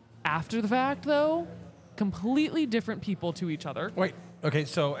 After the fact, though, completely different people to each other. Wait, Okay,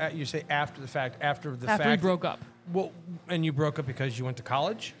 so you say after the fact, after we broke up. Well, and you broke up because you went to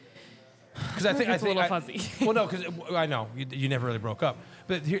college? Because I think it's a little fuzzy. Well, no, because I know you never really broke up.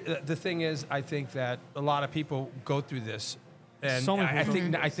 But here, the thing is, I think that a lot of people go through this, and So many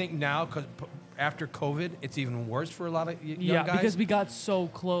people I think now because after COVID, it's even worse for a lot of young Yeah, guys. because we got so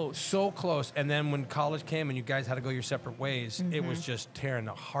close. So close, and then when college came and you guys had to go your separate ways, it was just tearing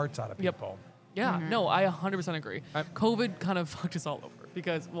the hearts out of Yep. people. Yeah, no, I 100% agree. COVID kind of fucked us all over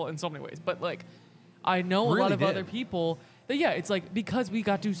because, well, in so many ways. But like, I know a lot Really of did. other people that, yeah, it's like because we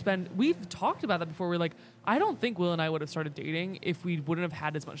got to spend. We've talked about that before. We're like, I don't think Will and I would have started dating if we wouldn't have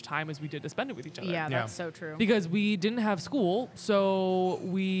had as much time as we did to spend it with each other. Yeah, Yeah. that's so true. Because we didn't have school, so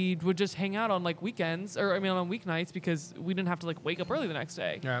we would just hang out on like weekends, or I mean on weeknights, because we didn't have to like wake up early the next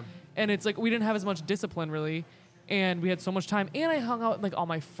day. Yeah. And it's like we didn't have as much discipline really, and we had so much time. And I hung out with like all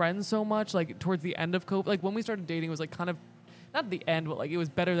my friends so much. Like towards the end of COVID, like when we started dating, it was like kind of not the end, but like it was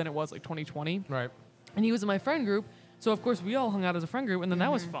better than it was like 2020. Right. And he was in my friend group, so of course we all hung out as a friend group, and then that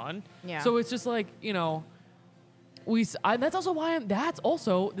was fun. Yeah. So it's just like, you know, that's also why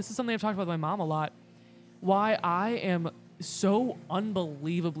this is something I've talked about with my mom a lot. Why I am so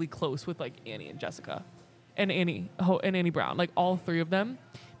unbelievably close with like Annie and Jessica, and Annie Brown, like all three of them,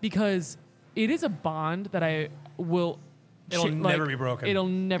 because it is a bond that I will. It'll never be broken. It'll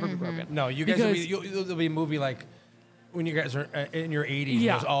never be broken. No, you guys will Because- there'll be a movie like when you guys are in your 80s,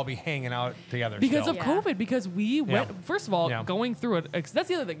 Yeah. you'll all be hanging out together. Because still. of COVID, because we went, first of all, Yeah. going through it, that's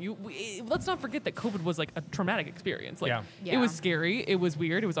the other thing. Let's not forget that COVID was like a traumatic experience. Like, Yeah. it was Yeah. scary, it was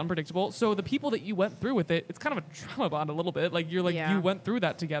weird, it was unpredictable. So the people that you went through with it, it's kind of a trauma bond a little bit. Like, you're like, Yeah. you went through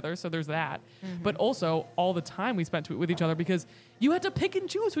that together, so there's that. But also, all the time we spent with each other, because you had to pick and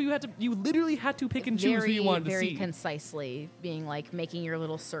choose who you literally had to pick and choose who you wanted to very see. concisely being like making your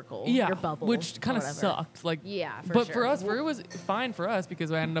little circle, Yeah, your bubble, which kind of whatever. sucked. Like, Yeah, for but sure. for us, it was fine for us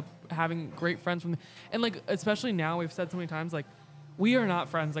because I ended up having great friends and like especially now we've said so many times like we are not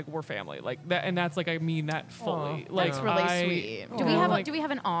friends, like we're family, like that, and that's like I mean that fully. Aw. Like That's really I- sweet. Do Aw. we have Like- do we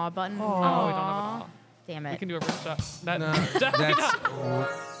have an aw button? No, we don't have an aw. Damn We it. can do a wrist shot. That, No, definitely that's not.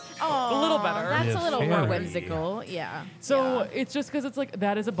 Aw, a little better. That's Yeah, a little more very. whimsical. Yeah. So Yeah. it's just because it's like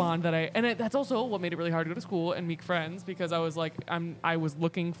that is a bond that that's also what made it really hard to go to school and make friends, because I was like I was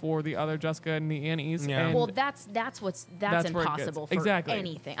looking for the other Jessica and the Annies. Yeah. and Well, that's That's where it gets- impossible for exactly.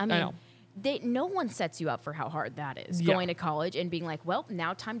 anything. I I mean, know. no one sets you up for how hard that is. Yeah. Going to college and being like, well,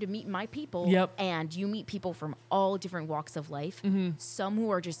 now time to meet my people. Yep. And you meet people from all different walks of life. Some who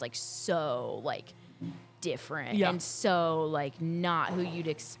are just like so like different Yep. and so like not who you'd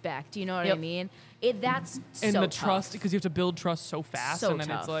expect. You know what I Yep. mean? That's and so the tough. trust, because you have to build trust so fast, So and then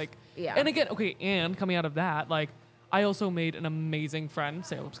it's tough. like Yeah. And again, okay, and coming out of that, like I also made an amazing friend,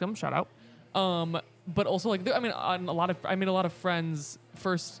 Salem Scum, shout out. But also like I made a lot of friends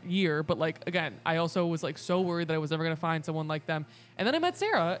first year, but like again, I also was like so worried that I was never gonna find someone like them. And then I met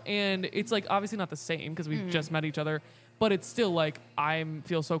Sarah, and it's like obviously not the same because we just met each other, but it's still like I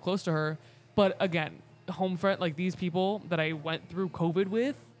feel so close to her. But again, home friend, like these people that I went through COVID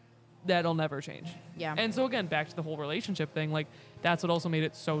with, that'll never change. Yeah. And so again, back to the whole relationship thing, like that's what also made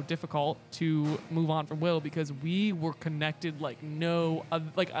it so difficult to move on from Will, because we were connected like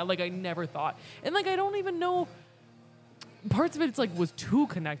I never thought. And like I don't even know, parts of it, it's like was too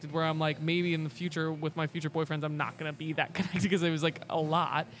connected, where I'm like maybe in the future with my future boyfriends I'm not gonna be that connected because it was like a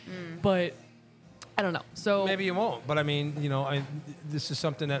lot. But I don't know. So maybe you won't, but I mean, this is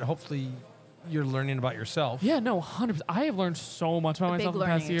something that hopefully you're learning about yourself. yeah, no, 100%. I have learned so much about A big myself in the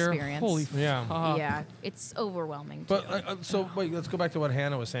past learning year. experience. Holy Yeah. fuck. Yeah. It's overwhelming. But too. so wait, let's go back to what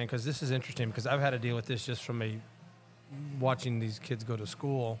Hannah was saying, because this is interesting, because I've had to deal with this just from watching these kids go to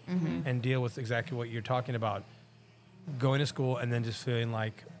school and deal with exactly what you're talking about, going to school and then just feeling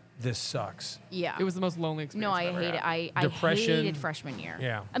like this sucks. yeah. It was the most lonely experience. No, I I've ever hate it. had. I Depression. hated freshman year.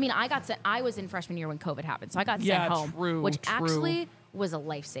 Yeah. I mean, I was in freshman year when COVID happened, so I got Yeah, sent home, true, which true. actually was a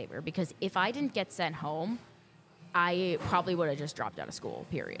lifesaver, because if I didn't get sent home, I probably would have just dropped out of school.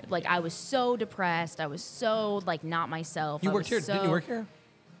 Period. Like I was so depressed. I was so like not myself. You I worked was here? Didn't you work here?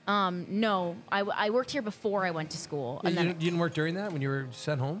 No, I worked here before I went to school, and You then didn't work during that when you were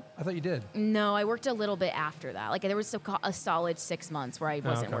sent home? I thought you did. no, I worked a little bit after that. Like there was a solid 6 months where I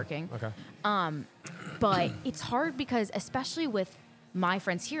wasn't okay. working. Okay. But it's hard because, especially with my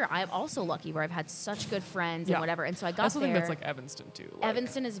friends here, I'm also lucky where I've had such good friends and whatever. And so I got I also there. think that's like Evanston too. Like,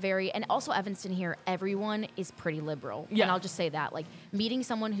 Evanston is and also Evanston here, everyone is pretty liberal. Yeah. And I'll just say that, like meeting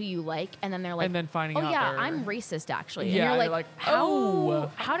someone who you like, and then they're like, And then finding oh out yeah, they're- I'm racist actually. Yeah, and you're you're like, like, oh.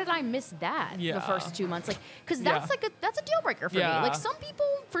 how did I miss that Yeah. the first 2 months? Like, because that's Yeah. that's a deal breaker for me. Yeah. Like some people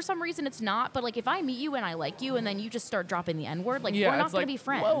for some reason it's not, but like if I meet you and I like you and then you just start dropping the N-word, like Yeah, we're not it's going like, to be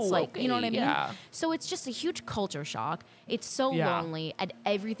friends. whoa, Like, you know what I okay, mean? yeah. So it's just a huge culture shock. It's so Yeah. lonely and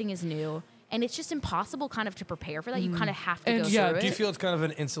everything is new. And it's just impossible kind of to prepare for that. You kind of have to And go yeah, through Do you it. feel it's kind of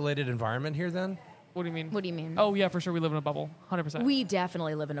an insulated environment here then? What do you mean? What do you mean? Oh yeah, for sure. We live in a bubble, 100%. We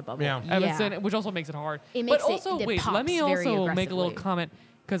definitely live in a bubble. Yeah. Evanston, which also makes it hard. It but makes it- also, it wait, let pops me very also make a little aggressively. comment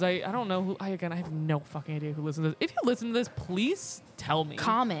because I don't know who. I have no fucking idea who listens to this. If you listen to this, please tell me.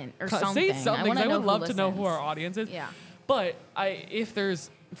 Comment or Say something. something. 'Cause I would love to know who our listens. audience is. Yeah. But if there's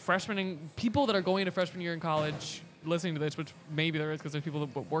freshmen and people that are going into freshman year in college listening to this, which maybe there is because there's people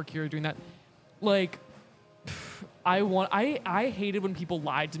that work here doing that, like. I hated when people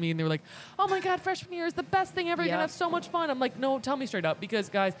lied to me and they were like, "Oh my God, freshman year is the best thing ever. You're gonna Yep. have so much fun." I'm like, "No, tell me straight up," because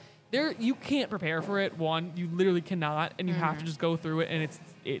guys, you can't prepare for it. One, you literally cannot, and you have to just go through it, and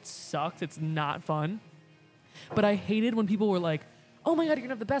it sucks. It's not fun. But I hated when people were like, "Oh my God, you're gonna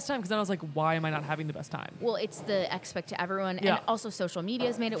have the best time," because then I was like, "Why am I not having the best time?" Well, it's the expect to everyone, Yeah. and also social media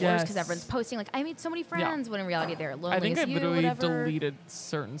has made it worse because Yes. everyone's posting like, "I made so many friends," when in reality they're lonely I think as I you, literally whatever. deleted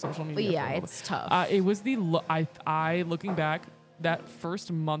certain social media. Yeah, for a little it's bit. tough. It was I looking back, that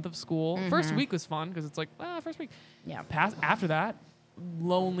first month of school, first week was fun because it's like, first week. Yeah. After that,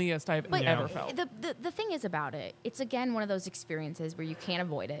 loneliest I've But ever felt. the thing is about it, it's again one of those experiences where you can't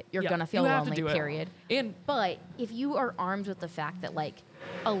avoid it. You're Yeah, gonna feel you have to lonely, do it. period. And But if you are armed with the fact that like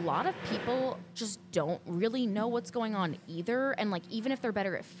a lot of people just don't really know what's going on either, and like even if they're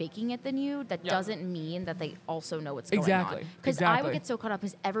better at faking it than you, that Yeah. doesn't mean that they also know what's going Exactly, on. Because I would exactly. get so caught up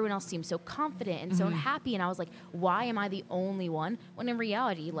because everyone else seemed so confident and so happy, and I was like, why am I the only one? When in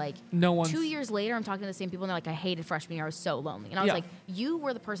reality, like No one's- 2 years later, I'm talking to the same people and they're like, I hated freshman year. I was so lonely, and I was Yeah. like, you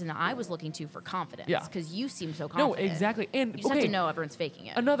were the person that I was looking to for confidence. Yeah. Because you seem so no, confident. exactly. And You just have to know everyone's faking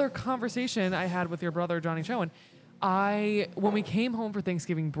it. Another conversation I had with your brother Johnny Chowan. When we came home for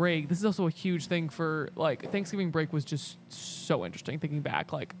Thanksgiving break, this is also a huge thing for like Thanksgiving break was just so interesting thinking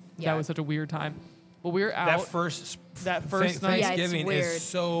back. Like Yeah. that was such a weird time. But we were out That first night. Yeah, it's Thanksgiving weird. is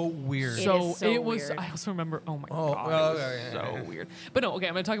so weird. It so is so it was. weird. I also remember. Oh my Oh, god, well, it was okay, so yeah. weird. But no, okay,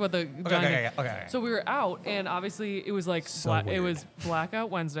 I'm gonna talk about the. Okay. So we were out, and obviously it was like So it weird. was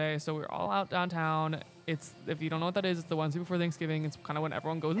Blackout Wednesday. So we were all out downtown. It's if you don't know what that is, it's the Wednesday before Thanksgiving. It's kind of when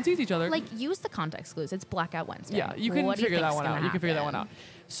everyone goes and sees each other. Like, use the context clues. It's Blackout Wednesday. Yeah, you can What do you figure that think's one out. gonna You can figure that one happen? out.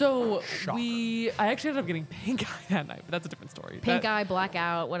 So Shocker. I actually ended up getting pink eye that night, but that's a different story. Pink That- eye,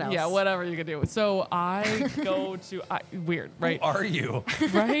 blackout, what else? Yeah, whatever you can do. So I go to weird, right? Who are you?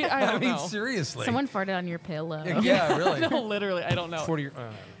 Right? I I don't mean, know. seriously. Someone farted on your pillow. Yeah, really. No, literally, I don't know. 40 year.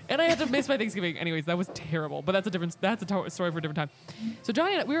 And I had to miss my Thanksgiving. Anyways, that was terrible. But that's a story for a different time. So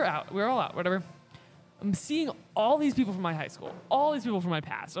Johnny and I, we were out. We were all out. Whatever. I'm seeing all these people from my high school, all these people from my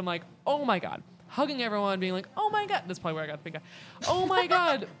past. I'm like, oh my god, hugging everyone, being like, oh my god. That's probably where I got the pink eye. Oh my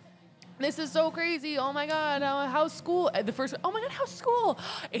god. This is so crazy. Oh my god, how's school? The first, oh my god, how's school?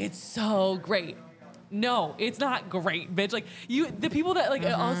 It's so great. No, it's not great, bitch. Like the people that like,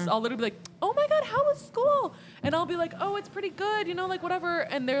 I'll literally be like, oh my god, how was school? And I'll be like, oh, it's pretty good, like whatever.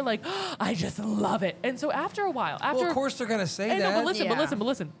 And they're like, oh, I just love it. And so after a while, Well, of course they're gonna say I know, that. but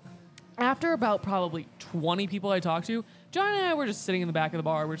listen. After about probably 20 people I talked to, Johnny and I were just sitting in the back of the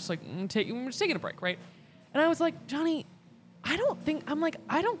bar. We're just like, we're just taking a break, right? And I was like, Johnny, I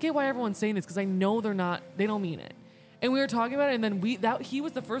don't get why everyone's saying this because I know they don't mean it. And we were talking about it, and then he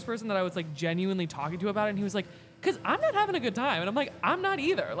was the first person that I was like genuinely talking to about it, and he was like, because I'm not having a good time. And I'm like, I'm not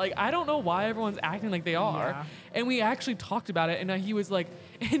either. Like, I don't know why everyone's acting like they are. Yeah. And we actually talked about it, and he was like,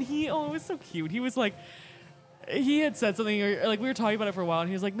 it was so cute. He was like, he had said something, or like we were talking about it for a while, and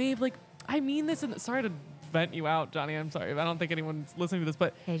he was like, Maeve, like, I mean this, and sorry to vent you out, Johnny. I'm sorry. I don't think anyone's listening to this,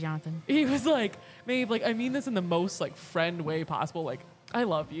 but Hey, Jonathan. he was like, Maeve, like, I mean this in the most like friend way possible. Like, I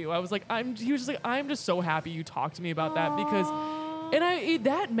love you. I was like, he was just like, I'm just so happy you talked to me about that because, and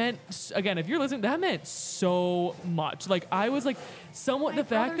that meant, again, if you're listening, that meant so much. Like, I was like, the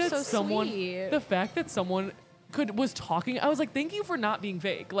fact that brother's so someone was talking, I was like, thank you for not being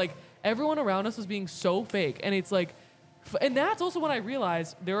fake. Like, everyone around us was being so fake. And it's like, and that's also when I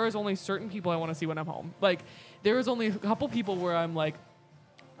realized there is only certain people I want to see when I'm home. Like, there is only a couple people where I'm like,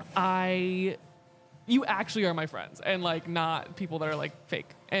 you actually are my friends, and like not people that are like fake.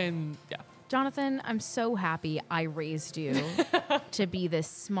 And yeah. Jonathan, I'm so happy I raised you to be this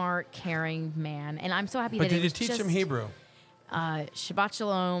smart, caring man. And I'm so happy But that did it you was teach just, him Hebrew? Shabbat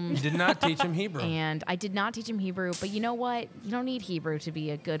Shalom. You did not teach him Hebrew. And I did not teach him Hebrew, but you know what? You don't need Hebrew to be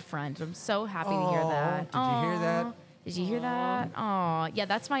a good friend. I'm so happy to hear that. Did you hear that? Aw. Did you hear that? Oh, yeah,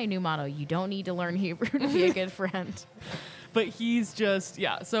 that's my new motto. You don't need to learn Hebrew to be a good friend. But he's just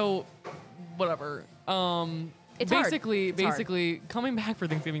so whatever. It's hard. basically, It's hard. basically coming back for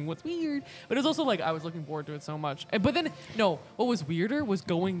Thanksgiving was weird, but it was also like I was looking forward to it so much. But then, no, what was weirder was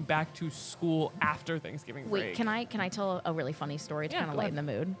going back to school after Thanksgiving break. Wait, can I tell a really funny story to Yeah, kind of go lighten the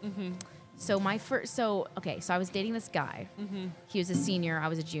mood? Mm-hmm. So so I was dating this guy. Mm-hmm. He was a senior, I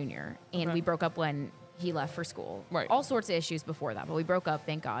was a junior, and Okay. we broke up when he left for school. Right. All sorts of issues before that, but we broke up,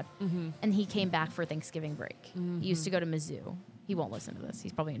 thank God. Mm-hmm. And he came back for Thanksgiving break. He used to go to Mizzou. He won't listen to this.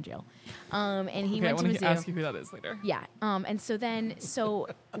 He's probably in jail. And he Okay, I went to want to Mizzou. ask you who that is later. Yeah. And so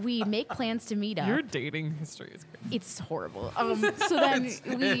we make plans to meet up. Your dating history is great. It's horrible. So then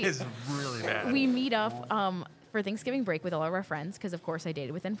It is really bad. we meet up for Thanksgiving break with all of our friends because, of course, I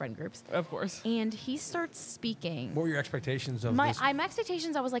dated within friend groups. Of course. And he starts speaking. What were your expectations of My this?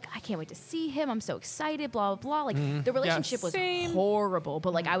 expectations, I was like, I can't wait to see him. I'm so excited, blah, blah, blah. Like, the relationship was same. horrible,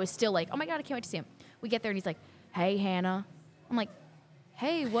 but, like, I was still like, oh, my God, I can't wait to see him. We get there, and he's like, hey, Hannah. I'm like,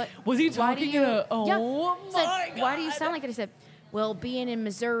 hey, what? Was he why do talking you, in a- oh yeah. He said, my why do you God. sound like it? He said, well, being in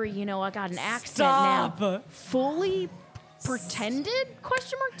Missouri, I got an accent now. Stop. Fully pretended,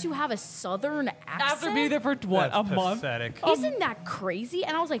 to have a Southern accent? After being there for what, That's a month? pathetic. Isn't that crazy?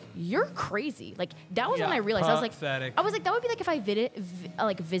 And I was like, "You're crazy!" Like that was when Yeah. I realized Pathetic. I was like, that would be like if I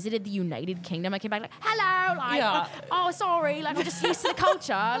visited the United Kingdom. I came back like, "Hello, like, Yeah. oh, sorry, like I'm just used to the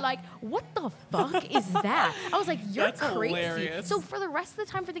culture." Like, what the fuck is that? I was like, "You're That's crazy." hilarious. So for the rest of the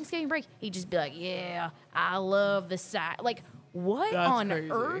time for Thanksgiving break, he'd just be like, "Yeah, I love the side." Like, what That's on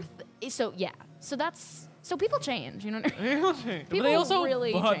crazy. earth? So yeah, so people change, you know. What I mean? But People they also,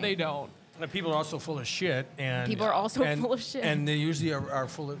 really but change. they don't. And people are also full of shit, and People are also and- full of shit. and they usually are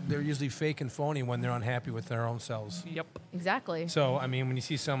full of. They're usually fake and phony when they're unhappy with their own selves. Yep. Exactly. So I mean, when you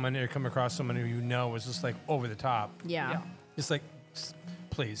see someone or come across someone who you know is just like over the top, Yeah. it's like,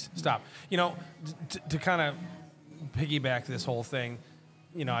 please stop. To kind of piggyback this whole thing,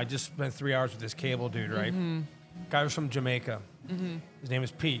 I just spent 3 hours with this cable dude, right? Guy was from Jamaica. His name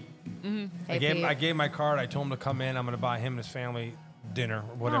is Pete. Hey, Pete. I gave my card. I told him to come in. I'm going to buy him and his family dinner,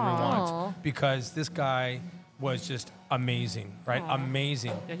 or whatever he Aw. wants, because this guy was just amazing, right? Aw.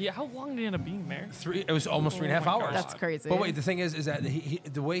 Amazing. Yeah, how long did he end up being there? It was almost 3.5 my hours. God. That's crazy. But wait, the thing is that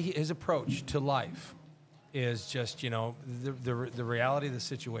the way his approach to life is just, the reality of the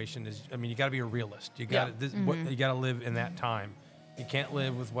situation is, I mean, you got to be a realist. You got to you got to live in that time. You can't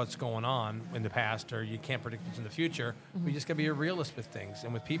live with what's going on in the past, or you can't predict what's in the future. We just got to be a realist with things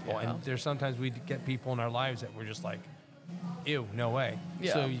and with people. Yeah. And there's sometimes we get people in our lives that we're just like, ew, no way.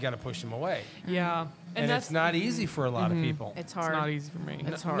 Yeah. So you got to push them away. Yeah. And that's it's not easy for a lot of people. It's It's hard. not easy for me.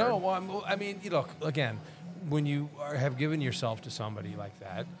 It's hard. No, well, I mean, look, again, when you have given yourself to somebody like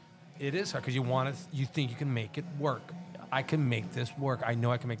that, it is hard because you think you can make it work. I can make this work. I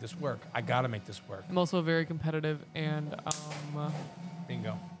know I can make this work. I got to make this work. I'm also very competitive and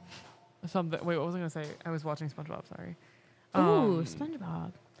Bingo. something. Wait, what was I gonna say? I was watching SpongeBob. Sorry. Ooh,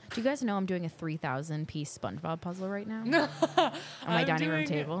 SpongeBob. Do you guys know I'm doing a 3,000 piece SpongeBob puzzle right now on my dining room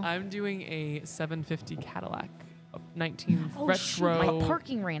table? I'm doing a 750 Cadillac, a 19 Oh, shoot, retro. my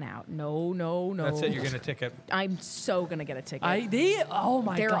parking ran out. No. That's it. You're going to ticket. I'm so gonna get a ticket. Oh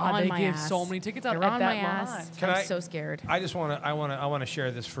my They're god, on they my give ass. so many tickets out They're at on that my ass. lot. Can I'm I- so scared. I want to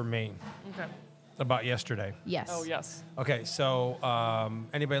share this for me Okay. about yesterday. Yes. Oh yes. Okay, so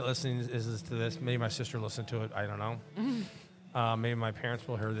anybody listening is to this, maybe my sister listened to it. I don't know. Maybe my parents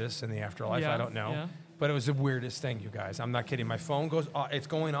will hear this in the afterlife. Yeah, I don't know. yeah. But it was the weirdest thing, you guys. I'm not kidding. My phone goes. It's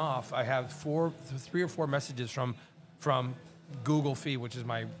going off. I have 3 or 4 messages from Google Feed, which is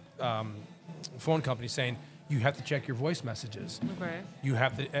my phone company, saying you have to check your voice messages. Okay. You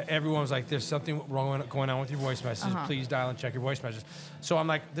have to. Everyone was like, "There's something wrong going on with your voice messages. Please dial and check your voice messages." So I'm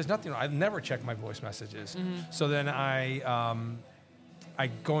like, "There's nothing. I've never checked my voice messages." So then I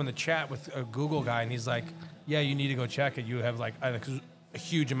go in the chat with a Google guy, and he's like, "Yeah, you need to go check it. You have like a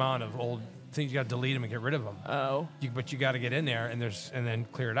huge amount of old things. You got to delete them and get rid of them. Oh. But you got to get in there and then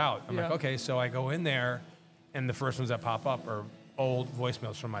clear it out." I'm like, Yeah. "Okay." So I go in there, and the first ones that pop up are old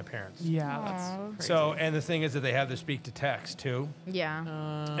voicemails from my parents. Yeah. That's crazy. So, and the thing is that they have the speak to text too. Yeah.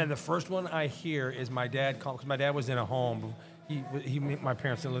 And the first one I hear is my dad calling, because my dad was in a home. My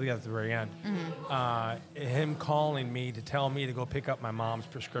parents didn't live together at the very end. Him calling me to tell me to go pick up my mom's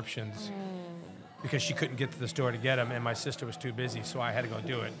prescriptions because she couldn't get to the store to get them, and my sister was too busy, so I had to go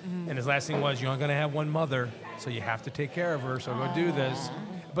do it. And his last thing was, "You're only going to have one mother, so you have to take care of her, so go do this."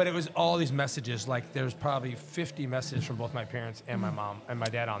 But it was all these messages. Like, there's probably 50 messages from both my parents and my mom and my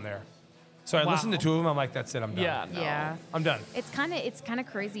dad on there. So I listened to 2 of them. I'm like, that's it. I'm done. Yeah. No. Yeah. I'm done. It's kind of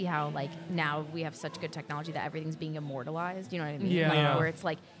crazy how like now we have such good technology that everything's being immortalized. You know what I mean? Yeah. Like, Yeah. where it's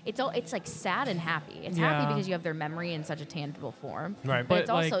like it's like sad and happy. It's Yeah. happy because you have their memory in such a tangible form. Right. But But, it's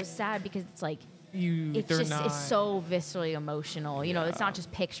also like- sad because it's like it's not. so viscerally emotional. You know, it's not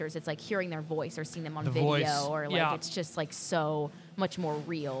just pictures. It's like hearing their voice or seeing them on The video, voice. or like Yeah. it's just like so much more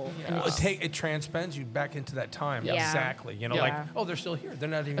real. And Well, it's, it transcends you back into that time. Yeah. Exactly. You know, Yeah. like, oh, they're still here. They're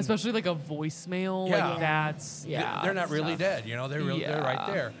not even. Especially like a voicemail. Yeah. Like that's They're not really tough. dead. You know, they're really they're right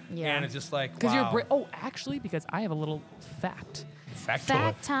Yeah. there. Yeah. And it's just like Because wow. actually, because I have a little fact. Factoid.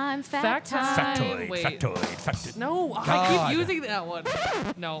 fact time. Factoid. Wait. Factoid. No, I God. keep using that one.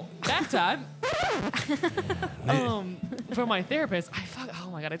 No, that time. For my therapist, oh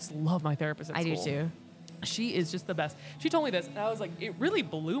my god, I just love my therapist at I do school. too. She is just the best. She told me this, and I was like, it really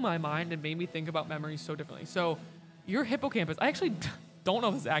blew my mind and made me think about memories so differently. So, your hippocampus, I actually don't know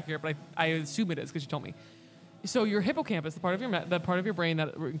if this is accurate, but I assume it is because she told me. So, your hippocampus, the part of your brain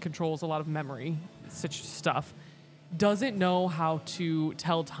that controls a lot of memory such stuff, doesn't know how to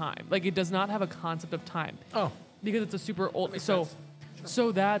tell time. Like, it does not have a concept of time. Oh. Because it's a super old. makes So, sense.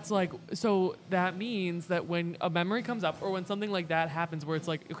 so that means that when a memory comes up, or when something like that happens, where it's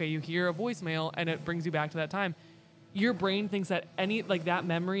like, okay, you hear a voicemail and it brings you back to that time, your brain thinks that that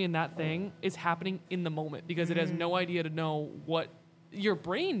memory and that thing is happening in the moment because it has no idea to know what your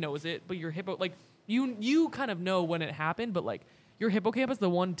brain knows it, but your you kind of know when it happened, but like your hippocampus, the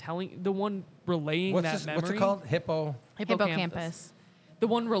one relaying that memory. What's it called? Hippocampus. The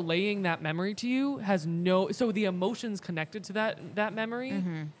one relaying that memory to you has so the emotions connected to that memory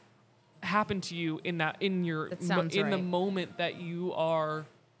happen to you in the That sounds right. moment that you are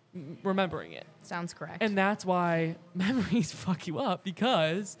remembering it. Sounds correct. And that's why memories fuck you up,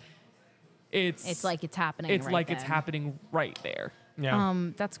 because it's like it's happening. it's right like it's then. happening right there. Yeah.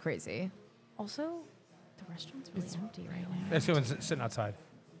 That's crazy. Also, the restaurant's really empty right now. Let's go and sitting outside.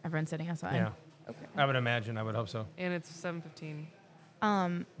 Everyone's sitting outside. Yeah. Okay. I would imagine. I would hope so. And it's 7:15.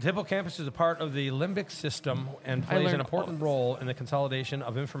 The hippocampus is a part of the limbic system and plays an learned important role in the consolidation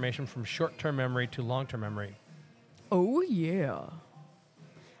of information from short-term memory to long-term memory. Oh yeah.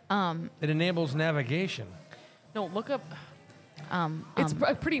 It enables navigation. No, look up. It's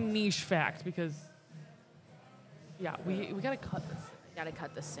a pretty niche fact because. Yeah, we gotta cut this. Gotta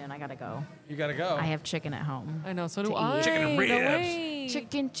cut this soon. I gotta go. You got to go. I have chicken at home. I know. So do To I. eat. Chicken and No ribs. way.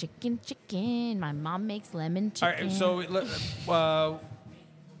 Chicken. My mom makes lemon All chicken. right, so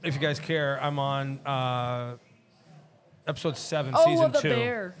if you guys care, I'm on episode 7, Oh, season of the 2.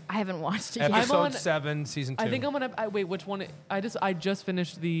 bear. I haven't watched it yet. Episode on- 7, season 2. I think I'm gonna. Wait, which one? I just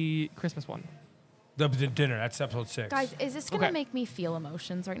finished the Christmas one. the dinner. That's episode 6. Guys, is this gonna Okay. make me feel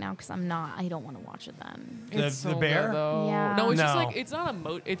emotions right now? Because I don't want to watch it then. The- It's the so bear? good, though. Yeah. No, it's just No. like it's not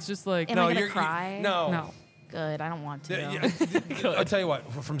It's just like Am I gonna cry? no. no. Good. I don't want to. I'll tell you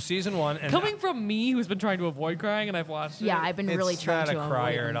what. From season 1, and Coming from me, who's been trying to avoid crying, and I've watched it. Yeah, I've been It's really trying not to a avoid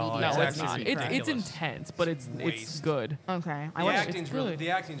crier at all. media No, It's it's actually not. ridiculous. It's intense, but it's Waste. good. Okay. the I acting's it's really good.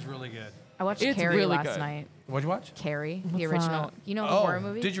 the acting's really good. watched It's Carrie really last good. night. What'd you watch? Carrie, What's the original. that? You know the Oh, horror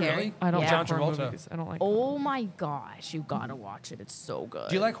movie? did you Carrie? really? I don't Yeah. like John horror Travolta. movies. I don't like. Oh my gosh, you gotta watch it. It's so good.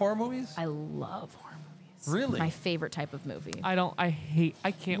 Do you like horror movies? I love horror movies. Really? My favorite type of movie. I don't. I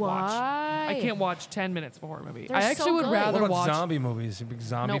can't watch. I Why? can't watch 10 minutes of a horror movie. They're I actually so would good. rather What about watch. zombie movies? You a big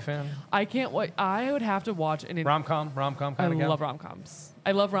zombie Nope. fan? I can't. I would have to watch an. Rom-com I kind of guy? love rom-coms.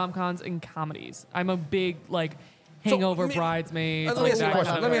 I love rom-coms and comedies. I'm a big Hangover, Bridesmaids. Let me like ask you a that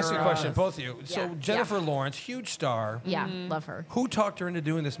question. kind Let of me ask you a era. question, both of you. So Yeah. Jennifer Lawrence, huge star. Yeah, Mm-hmm. love her. Who talked her into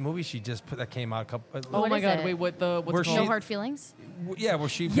doing this movie she just put that came out a couple? Oh What my is God! it? Wait, what's Where it she- No called? hard feelings. Yeah, where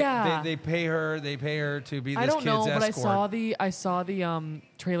she Yeah. they pay her to be this I don't kid's know, but escort. I saw the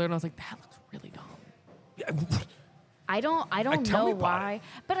trailer and I was like, that looks really dumb. I don't tell me know about why,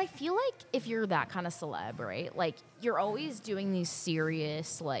 but I feel like if you're that kind of celeb, right? Like you're always doing these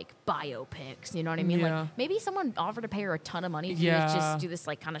serious biopics. You know what I mean? Yeah. Like maybe someone offered to pay her a ton of money to Yeah. just do this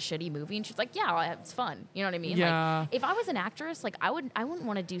kind of shitty movie, and she's like, "Yeah, it's fun." You know what I mean? Yeah. Like if I was an actress, I wouldn't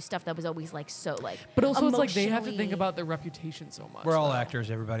want to do stuff that was always so But also, it's like they have to think emotionally- about their reputation so much. We're all though.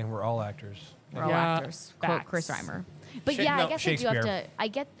 actors, everybody. We're all actors. We're all Yeah, actors. Quote Chris facts. Reimer. But Sha- yeah, no, I guess they do have Shakespeare.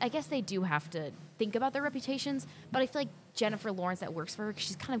 to. I guess they do have to think about their reputations. But I feel like Jennifer Lawrence, that works for her. 'Cause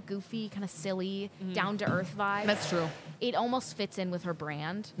she's kind of goofy, kind of silly, down to earth vibe. Mm-hmm. That's true. It almost fits in with her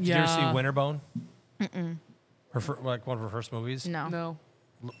brand. Did you ever see Yeah. Winterbone? Her one of her first movies. No. No.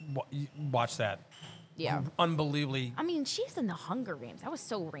 Watch that. Yeah. Unbelievably. I mean, she's in the Hunger Games. That was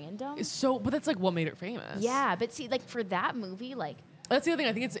so random. But that's like what made her famous. Yeah, but see, for that movie, That's the other thing.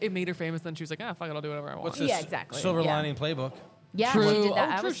 I think it made her famous. Then she was like, fuck it, I'll do whatever I want. What's Yeah, this? exactly. Silver Yeah. Lining Playbook. yeah, True. she did that.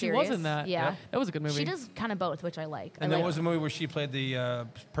 Oh, I true. was She serious. was in that. Yeah. That was a good movie. She does kind of both, which I like. And I there like was a movie where she played the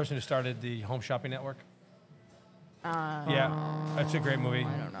person who started the Home Shopping Network. Yeah, that's a great movie.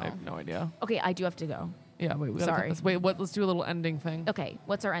 I don't know. I have no idea. Okay, I do have to go. Yeah, wait. We gotta cut Sorry. this. Wait, what? Let's do a little ending thing. Okay,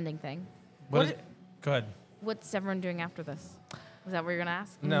 what's our ending thing? What is it? Go ahead. What's everyone doing after this? Was that what you're gonna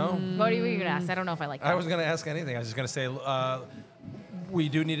ask? No. What are you gonna ask? I don't know if I like that. I wasn't going to ask anything. I was just going to say we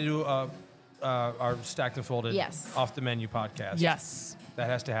do need to do our Stacked and Folded Yes. Off the Menu podcast. Yes. That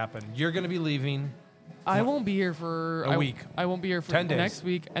has to happen. You're going to be leaving. I won't be here for A week. I won't be here for 10 days. next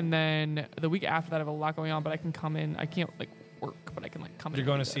week, and then the week after that I have a lot going on. But I can come in. I can't work, but I can come in. You're and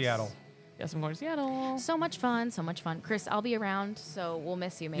going do to this. Seattle. Yes, I'm going to Seattle. So much fun, so much fun. Chris, I'll be around, so we'll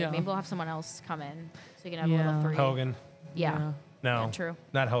miss you. Maybe, Yeah. maybe we'll have someone else come in so you can have a Yeah. little free. Hogan. Yeah. No. Yeah, true.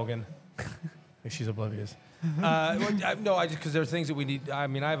 Not Hogan. She's oblivious. No, because there are things that we need. I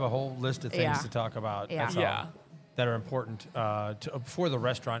mean, I have a whole list of things Yeah. to talk about. Yeah. That's all, Yeah. that are important for the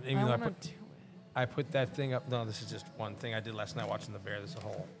restaurant. Even though wanna do it. I put that thing up. No, this is just one thing I did last night watching the Bear. There's a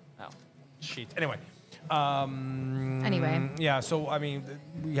whole sheet. Anyway. Anyway. Yeah. So I mean,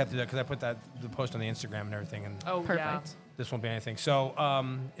 we have to do that because I put the post on the Instagram and everything, and Oh, Perfect. this won't be anything. So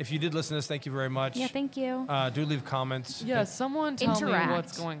if you did listen to this, thank you very much. Yeah, thank you. Do leave comments. Yeah, someone tell Interact. me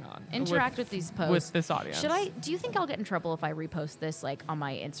what's going on. Interact with these posts. with this audience. Do you think I'll get in trouble if I repost this on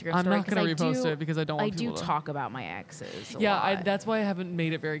my Instagram I'm story? not gonna 'Cause repost it because I don't want I do people to- talk about my exes. a Yeah, lot. that's why I haven't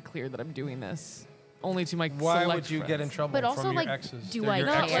made it very clear that I'm doing this. Only to my Why select would you friends. get in trouble But also, from your like, exes? do They're I your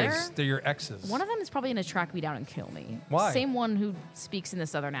care? exes. They're your exes. One of them is probably going to track me down and kill me. Why? Same one who speaks in the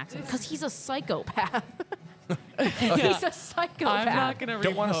southern accent. Because he's a psychopath. Yeah. He's a psychopath. I'm not gonna.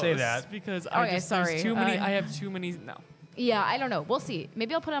 Don't wanna say repost that. because Okay, there's sorry. too many. I have too many. No. Yeah, I don't know. We'll see.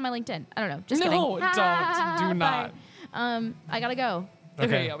 Maybe I'll put it on my LinkedIn. I don't know. Just No, kidding. don't. Do not. Bye. I gotta go.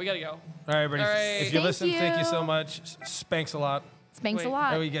 Okay, yeah, we gotta go. All right, everybody. All right. If you Thank listen, thank you you. so much. Spanks a lot. Thanks a Wait.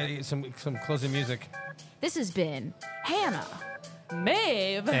 lot. Oh, we got some closing music. This has been Hannah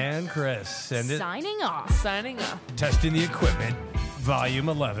Maeve And Chris. And signing off. signing off. testing the equipment, volume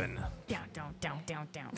 11. Down, down, down, down, down.